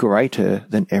him greater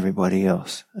than everybody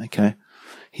else. Okay?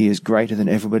 He is greater than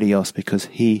everybody else because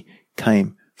he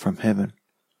came from heaven.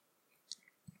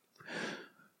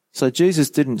 So Jesus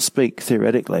didn't speak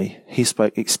theoretically. He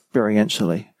spoke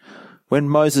experientially. When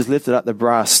Moses lifted up the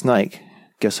brass snake,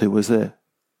 guess who was there?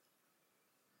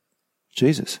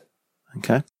 Jesus.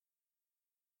 Okay?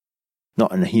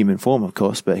 Not in a human form, of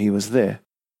course, but he was there.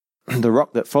 The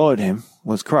rock that followed him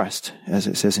was Christ, as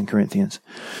it says in Corinthians.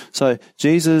 So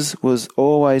Jesus was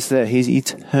always there. He's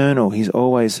eternal. He's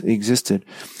always existed.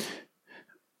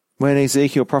 When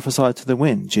Ezekiel prophesied to the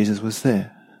wind, Jesus was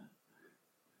there.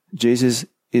 Jesus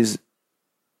is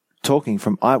talking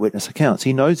from eyewitness accounts.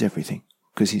 He knows everything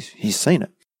because he's seen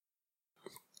it.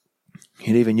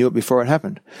 He even knew it before it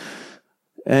happened.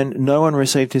 And no one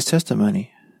received his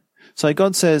testimony. So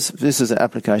God says, this is an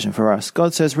application for us.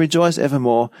 God says, rejoice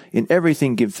evermore, in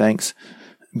everything give thanks,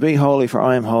 be holy for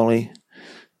I am holy.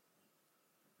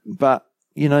 But,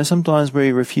 sometimes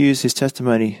we refuse his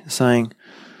testimony saying,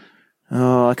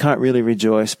 oh, I can't really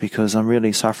rejoice because I'm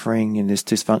really suffering in this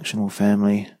dysfunctional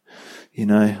family.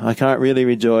 I can't really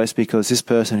rejoice because this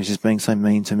person is just being so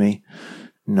mean to me.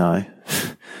 No,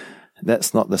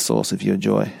 that's not the source of your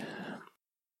joy.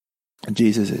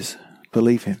 Jesus is.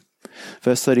 Believe him.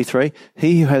 Verse 33,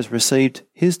 he who has received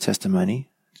his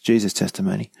testimony, Jesus'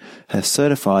 testimony, has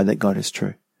certified that God is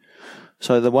true.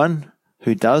 So the one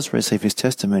who does receive his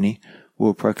testimony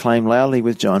will proclaim loudly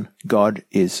with John, God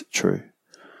is true.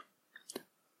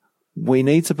 We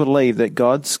need to believe that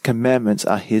God's commandments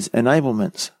are his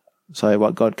enablements. So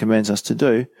what God commands us to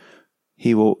do,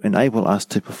 he will enable us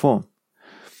to perform.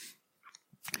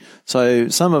 So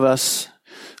some of us,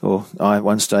 or I at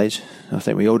one stage, I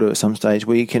think we all do at some stage,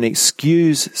 we can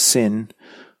excuse sin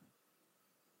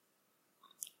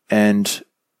and,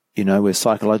 with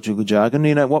psychological jargon,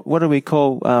 what do we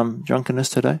call drunkenness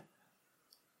today?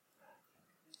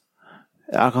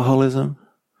 Alcoholism.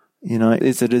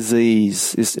 It's a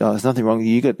disease. There's nothing wrong.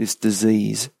 You got this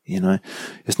disease,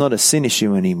 It's not a sin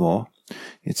issue anymore.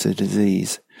 It's a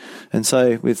disease. And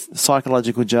so with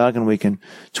psychological jargon, we can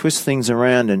twist things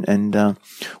around and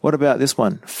what about this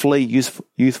one? Flee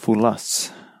youthful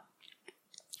lusts.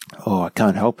 Oh, I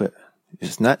can't help it.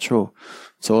 It's natural.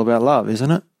 It's all about love,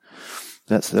 isn't it?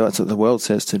 That's what the world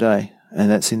says today. And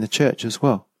that's in the church as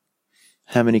well.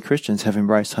 How many Christians have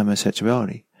embraced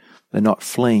homosexuality? They're not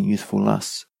fleeing youthful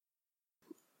lusts.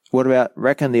 What about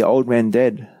reckon the old man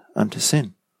dead unto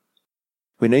sin?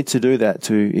 We need to do that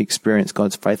to experience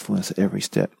God's faithfulness at every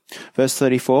step. Verse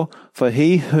 34, for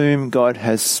he whom God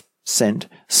has sent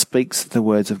speaks the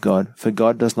words of God, for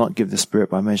God does not give the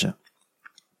Spirit by measure.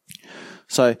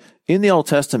 So in the Old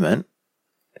Testament,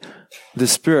 the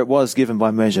Spirit was given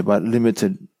by measure, but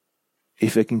limited,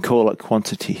 if we can call it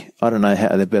quantity. I don't know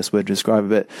how the best word to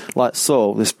describe it, but like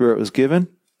Saul, the Spirit was given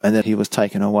and then he was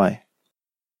taken away.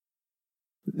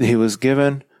 He was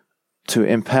given to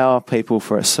empower people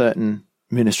for a certain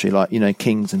ministry, like,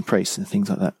 kings and priests and things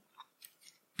like that.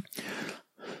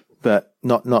 But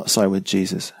not so with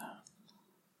Jesus.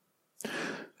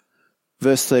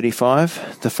 Verse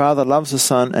 35, the Father loves the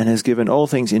Son and has given all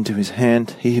things into his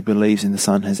hand. He who believes in the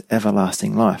Son has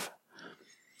everlasting life.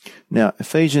 Now,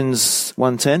 Ephesians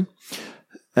 1:10,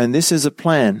 and this is a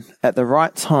plan. At the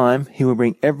right time, he will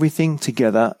bring everything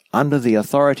together under the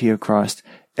authority of Christ,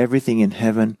 everything in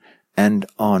heaven and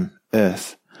on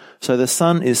earth. So the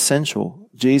Son is central.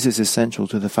 Jesus is central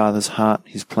to the Father's heart,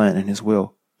 his plan, and his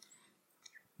will.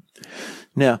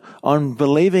 Now, on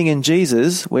believing in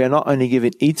Jesus, we are not only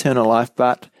given eternal life,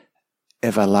 but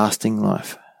everlasting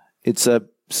life. It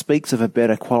speaks of a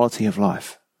better quality of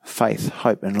life, faith,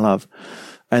 hope, and love.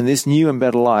 And this new and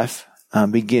better life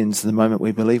begins the moment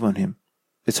we believe on him.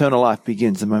 Eternal life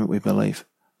begins the moment we believe.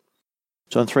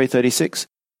 John 3:36,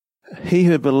 he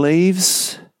who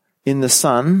believes in the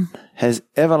Son has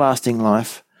everlasting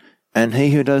life, and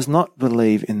he who does not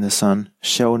believe in the Son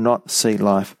shall not see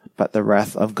life, but the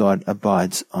wrath of God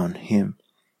abides on him.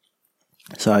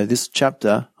 So this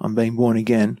chapter on being born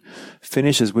again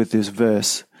finishes with this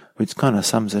verse, which kind of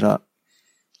sums it up.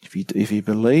 If you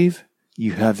believe,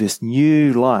 you have this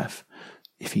new life.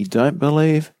 If you don't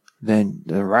believe, then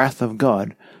the wrath of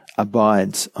God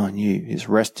abides on you, is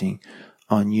resting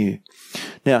on you.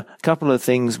 Now, a couple of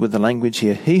things with the language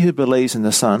here. He who believes in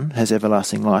the Son has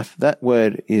everlasting life. That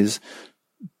word it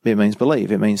means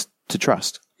believe. It means to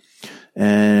trust.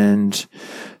 And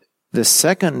the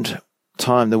second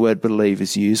time the word believe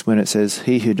is used, when it says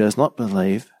he who does not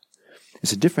believe,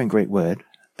 is a different Greek word,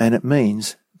 and it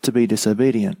means to be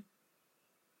disobedient.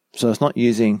 So it's not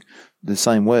using the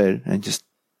same word and just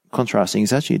contrasting.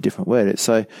 It's actually a different word.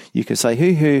 So you could say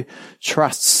he who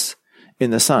trusts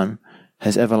in the Son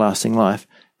has everlasting life,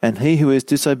 and he who is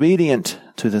disobedient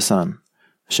to the Son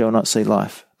shall not see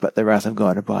life, but the wrath of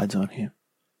God abides on him.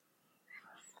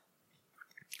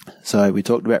 So we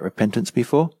talked about repentance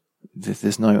before. If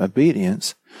there's no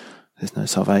obedience, there's no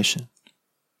salvation.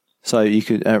 So you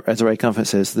could, as Ray Comfort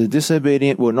says, the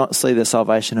disobedient will not see the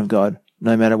salvation of God,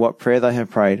 no matter what prayer they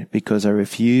have prayed, because they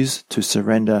refuse to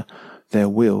surrender their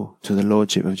will to the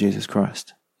Lordship of Jesus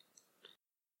Christ.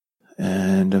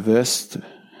 And a verse,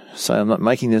 so I'm not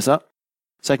making this up,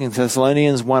 2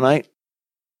 Thessalonians 1:8.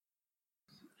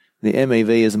 The MEV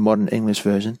is a modern English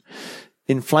version.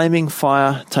 In flaming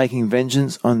fire, taking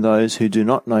vengeance on those who do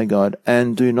not know God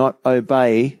and do not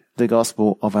obey the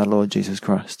gospel of our Lord Jesus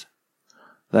Christ.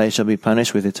 They shall be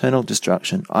punished with eternal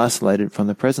destruction, isolated from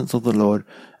the presence of the Lord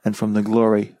and from the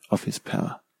glory of his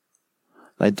power.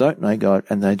 They don't know God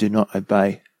and they do not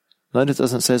obey. Notice it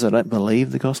doesn't say they don't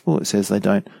believe the gospel, it says they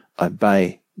don't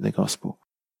obey the gospel.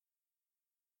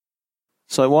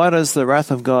 So why does the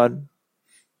wrath of God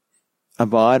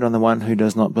abide on the one who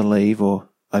does not believe or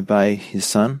obey his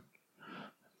Son?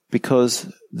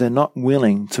 Because they're not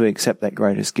willing to accept that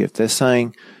greatest gift. They're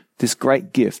saying, this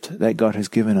great gift that God has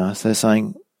given us, they're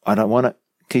saying, I don't want it,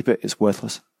 keep it, it's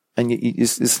worthless. And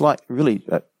it's like really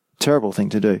a terrible thing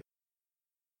to do.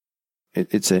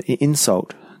 It's an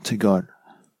insult to God.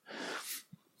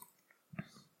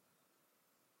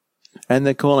 And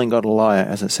they're calling God a liar,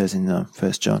 as it says in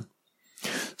 1 John.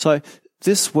 So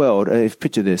this world,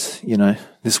 picture this,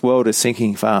 this world is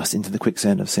sinking fast into the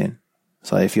quicksand of sin.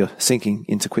 So if you're sinking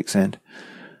into quicksand,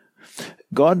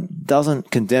 God doesn't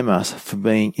condemn us for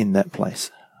being in that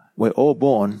place. We're all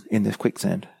born in this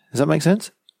quicksand. Does that make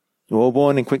sense? We're all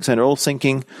born in quicksand, we're all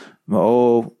sinking, we're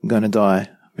all going to die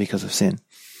because of sin.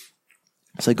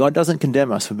 So God doesn't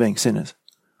condemn us for being sinners.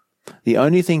 The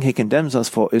only thing he condemns us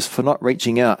for is for not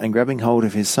reaching out and grabbing hold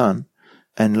of his Son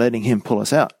and letting him pull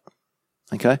us out.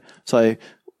 Okay? So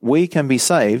we can be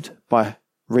saved by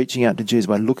reaching out to Jesus,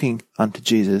 by looking unto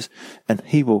Jesus, and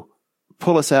he will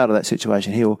pull us out of that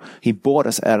situation. He brought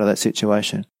us out of that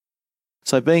situation.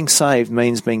 So being saved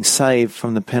means being saved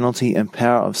from the penalty and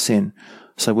power of sin.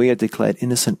 So we are declared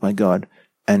innocent by God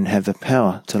and have the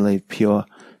power to live pure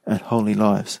and holy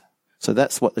lives. So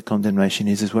that's what the condemnation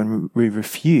is when we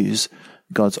refuse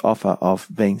God's offer of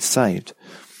being saved.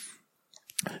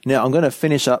 Now I'm going to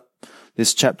finish up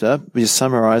this chapter, we just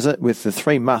summarize it with the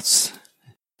 3 musts.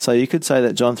 So you could say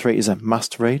that John 3 is a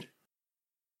must read.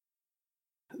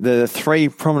 The 3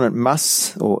 prominent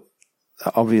musts, or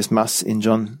obvious musts in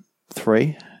John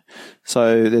 3.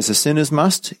 So there's a sinner's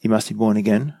must, he must be born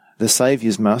again. The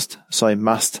Saviour's must, so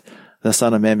must the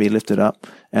Son of Man be lifted up.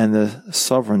 And the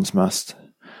sovereign's must,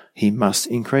 he must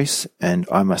increase and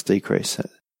I must decrease,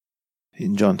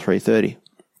 in John 3:30.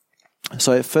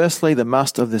 So firstly, the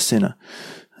must of the sinner.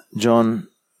 John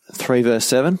 3 verse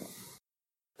 7.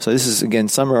 So this is again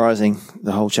summarizing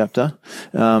the whole chapter.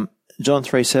 John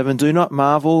 3:7, do not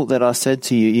marvel that I said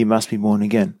to you, you must be born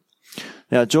again.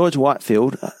 Now George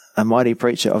Whitefield, a mighty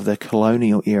preacher of the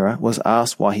colonial era, was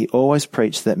asked why he always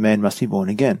preached that man must be born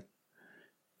again.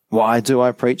 Why do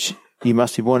I preach you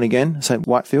must be born again, said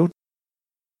Whitefield?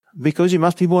 Because you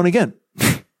must be born again.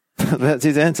 That's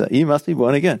his answer. You must be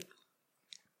born again.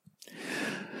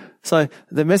 So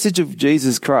the message of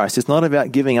Jesus Christ is not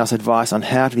about giving us advice on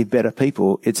how to be better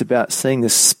people. It's about seeing the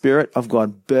Spirit of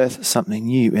God birth something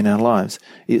new in our lives.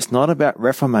 It's not about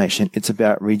reformation. It's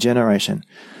about regeneration.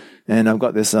 And I've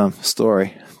got this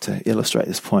story to illustrate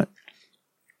this point.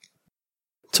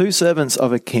 2 servants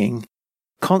of a king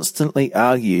constantly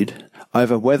argued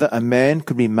over whether a man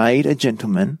could be made a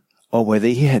gentleman or whether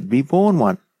he had to be born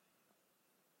one.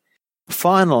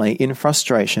 Finally, in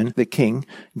frustration, the king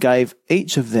gave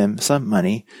each of them some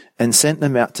money and sent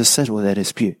them out to settle their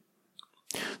dispute.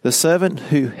 The servant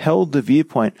who held the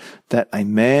viewpoint that a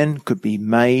man could be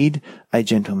made a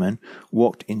gentleman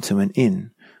walked into an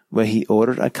inn, where he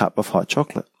ordered a cup of hot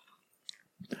chocolate.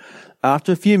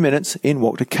 After a few minutes, in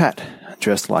walked a cat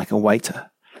dressed like a waiter,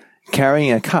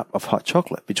 carrying a cup of hot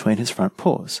chocolate between his front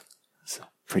paws. It's a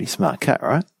pretty smart cat,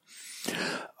 right?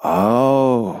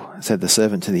 "Oh," said the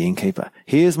servant to the innkeeper,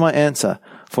 "here's my answer.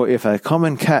 For if a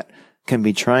common cat can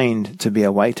be trained to be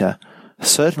a waiter,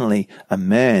 certainly a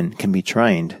man can be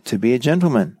trained to be a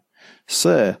gentleman.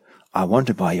 Sir, I want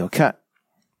to buy your cat."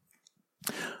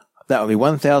 "That will be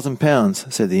 £1,000,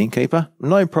 said the innkeeper.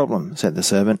 "No problem," said the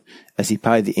servant, as he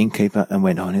paid the innkeeper and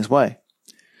went on his way.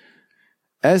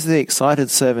 As the excited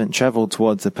servant travelled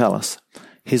towards the palace,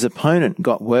 his opponent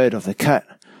got word of the cat.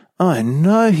 "Oh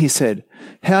no," he said,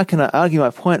 "how can I argue my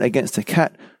point against a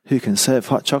cat who can serve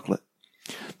hot chocolate?"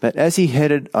 But as he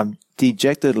headed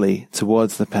dejectedly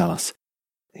towards the palace,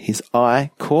 his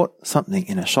eye caught something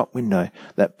in a shop window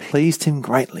that pleased him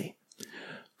greatly.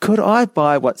 "Could I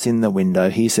buy what's in the window?"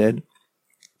 he said.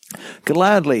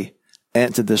 "Gladly,"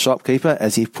 answered the shopkeeper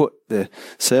as he put the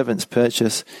servant's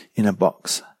purchase in a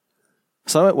box.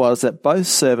 So it was that both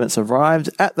servants arrived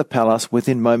at the palace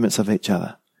within moments of each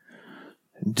other.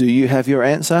 "Do you have your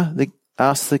answer?"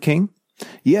 asked the king.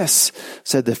 "Yes,"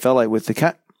 said the fellow with the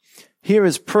cat. "Here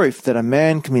is proof that a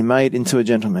man can be made into a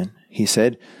gentleman," he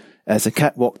said, as the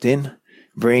cat walked in,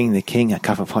 bringing the king a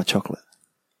cup of hot chocolate.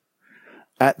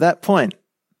 At that point,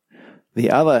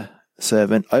 the other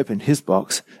servant opened his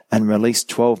box and released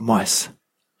 12 mice.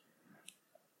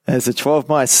 As the 12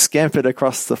 mice scampered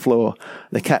across the floor,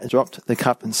 the cat dropped the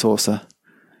cup and saucer.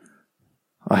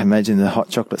 I imagine the hot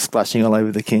chocolate splashing all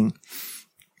over the king,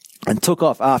 and took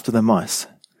off after the mice,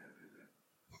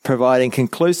 providing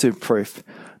conclusive proof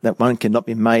that one cannot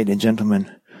be made a gentleman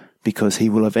because he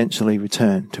will eventually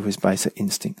return to his basic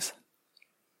instincts.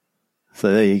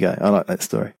 So there you go. I like that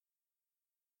story.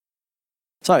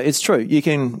 So it's true. You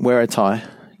can wear a tie,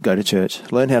 go to church,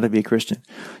 learn how to be a Christian.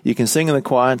 You can sing in the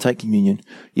choir and take communion.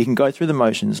 You can go through the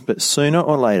motions, but sooner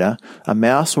or later, a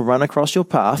mouse will run across your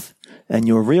path and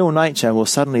your real nature will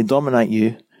suddenly dominate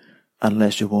you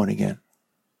unless you're born again.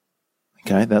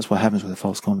 Okay, that's what happens with the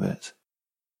false converts.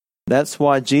 That's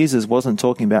why Jesus wasn't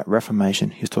talking about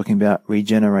reformation. He was talking about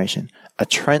regeneration, a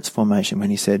transformation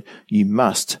when he said, you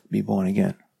must be born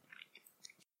again.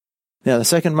 Now, the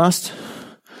second must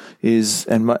is,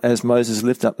 and as Moses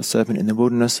lifted up the serpent in the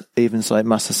wilderness, even so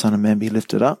must the Son of Man be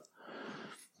lifted up.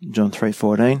 John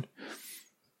 3:14.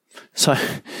 So,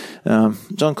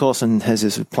 John Coulson has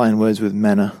this plain words with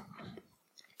manna.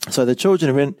 So the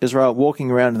children of Israel walking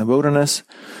around in the wilderness,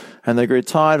 and they grew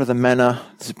tired of the manna,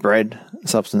 this bread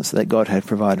substance that God had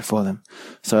provided for them.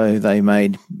 So they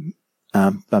made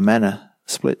manna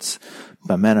splits,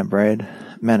 manna bread,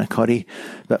 manna cotti,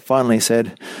 but finally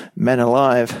said, "Man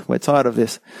alive, we're tired of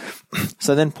this."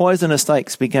 So then poisonous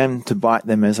snakes began to bite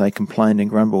them as they complained and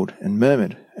grumbled and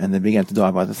murmured, and they began to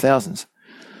die by the thousands.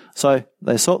 So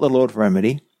they sought the Lord for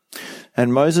remedy,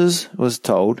 and Moses was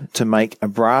told to make a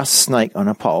brass snake on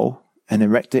a pole and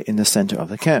erect it in the center of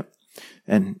the camp.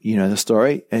 And you know the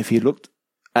story. If you looked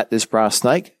at this brass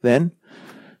snake, then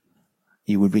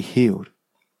you would be healed.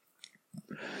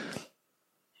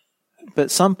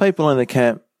 But some people in the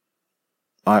camp,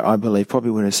 I believe,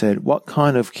 probably would have said, what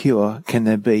kind of cure can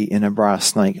there be in a brass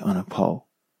snake on a pole?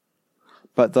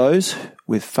 But those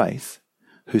with faith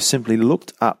who simply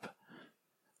looked up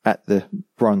at the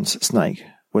bronze snake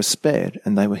were spared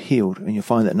and they were healed. And you'll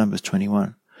find that in Numbers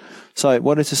 21. So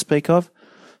what is to speak of?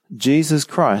 Jesus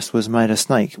Christ was made a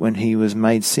snake when he was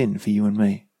made sin for you and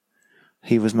me.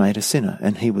 He was made a sinner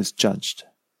and he was judged.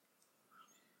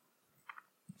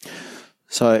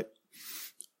 So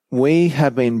we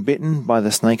have been bitten by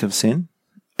the snake of sin,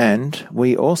 and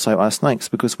we also are snakes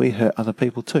because we hurt other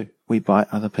people too. We bite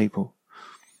other people.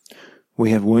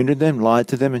 We have wounded them, lied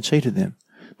to them, and cheated them.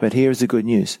 But here is the good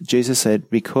news. Jesus said,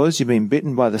 because you've been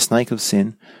bitten by the snake of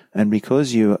sin, and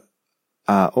because you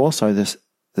are also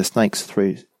the snakes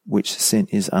through which sin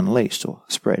is unleashed or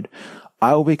spread,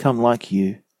 I will become like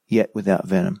you, yet without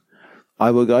venom.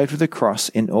 I will go to the cross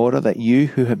in order that you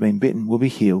who have been bitten will be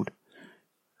healed.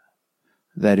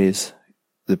 That is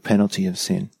the penalty of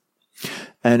sin.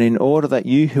 And in order that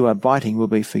you who are biting will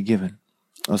be forgiven.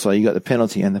 So you got the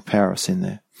penalty and the power of sin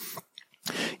there.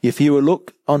 If you will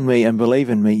look on me and believe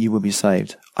in me, you will be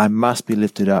saved. I must be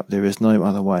lifted up. There is no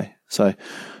other way. So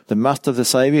the must of the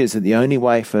Saviour is that the only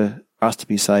way for us to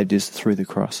be saved is through the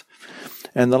cross.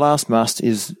 And the last must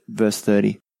is verse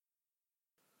 30.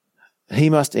 He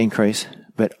must increase,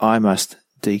 but I must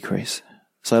decrease.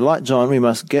 So like John, we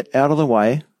must get out of the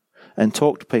way and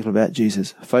talk to people about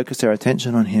Jesus, focus our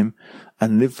attention on him,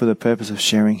 and live for the purpose of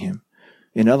sharing him.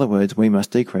 In other words, we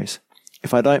must decrease.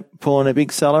 If I don't pull in a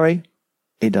big salary,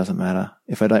 it doesn't matter.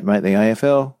 If I don't make the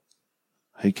AFL,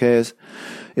 who cares?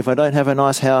 If I don't have a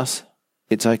nice house,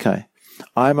 it's okay.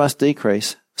 I must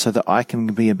decrease so that I can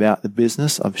be about the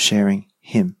business of sharing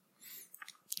him.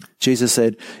 Jesus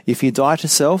said, if you die to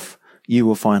self, you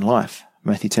will find life.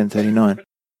 Matthew 10:39.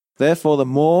 Therefore, the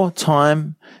more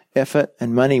time, effort,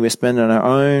 and money we spend on our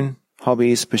own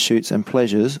hobbies, pursuits, and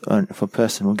pleasures for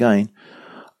personal gain,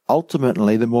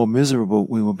 ultimately the more miserable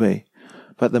we will be.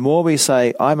 But the more we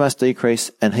say, I must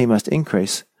decrease and he must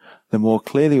increase, the more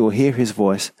clearly we'll hear his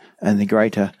voice and the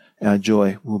greater our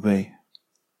joy will be.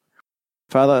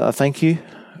 Father, I thank you,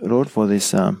 Lord, for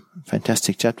this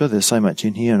fantastic chapter. There's so much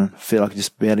in here, and I feel like I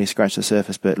just barely scratched the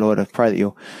surface. But Lord, I pray that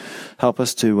you'll help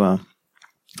us to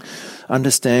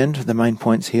understand the main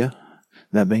points here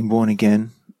about being born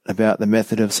again, about the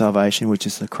method of salvation, which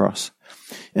is the cross,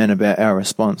 and about our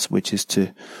response, which is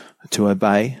to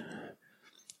obey,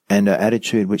 and our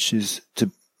attitude, which is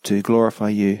to glorify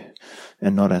you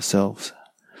and not ourselves.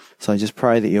 So I just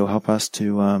pray that you'll help us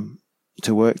to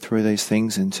work through these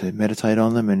things and to meditate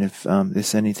on them. And if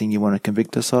there's anything you want to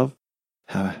convict us of,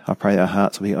 I pray our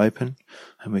hearts will be open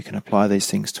and we can apply these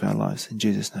things to our lives. In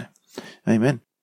Jesus' name, amen.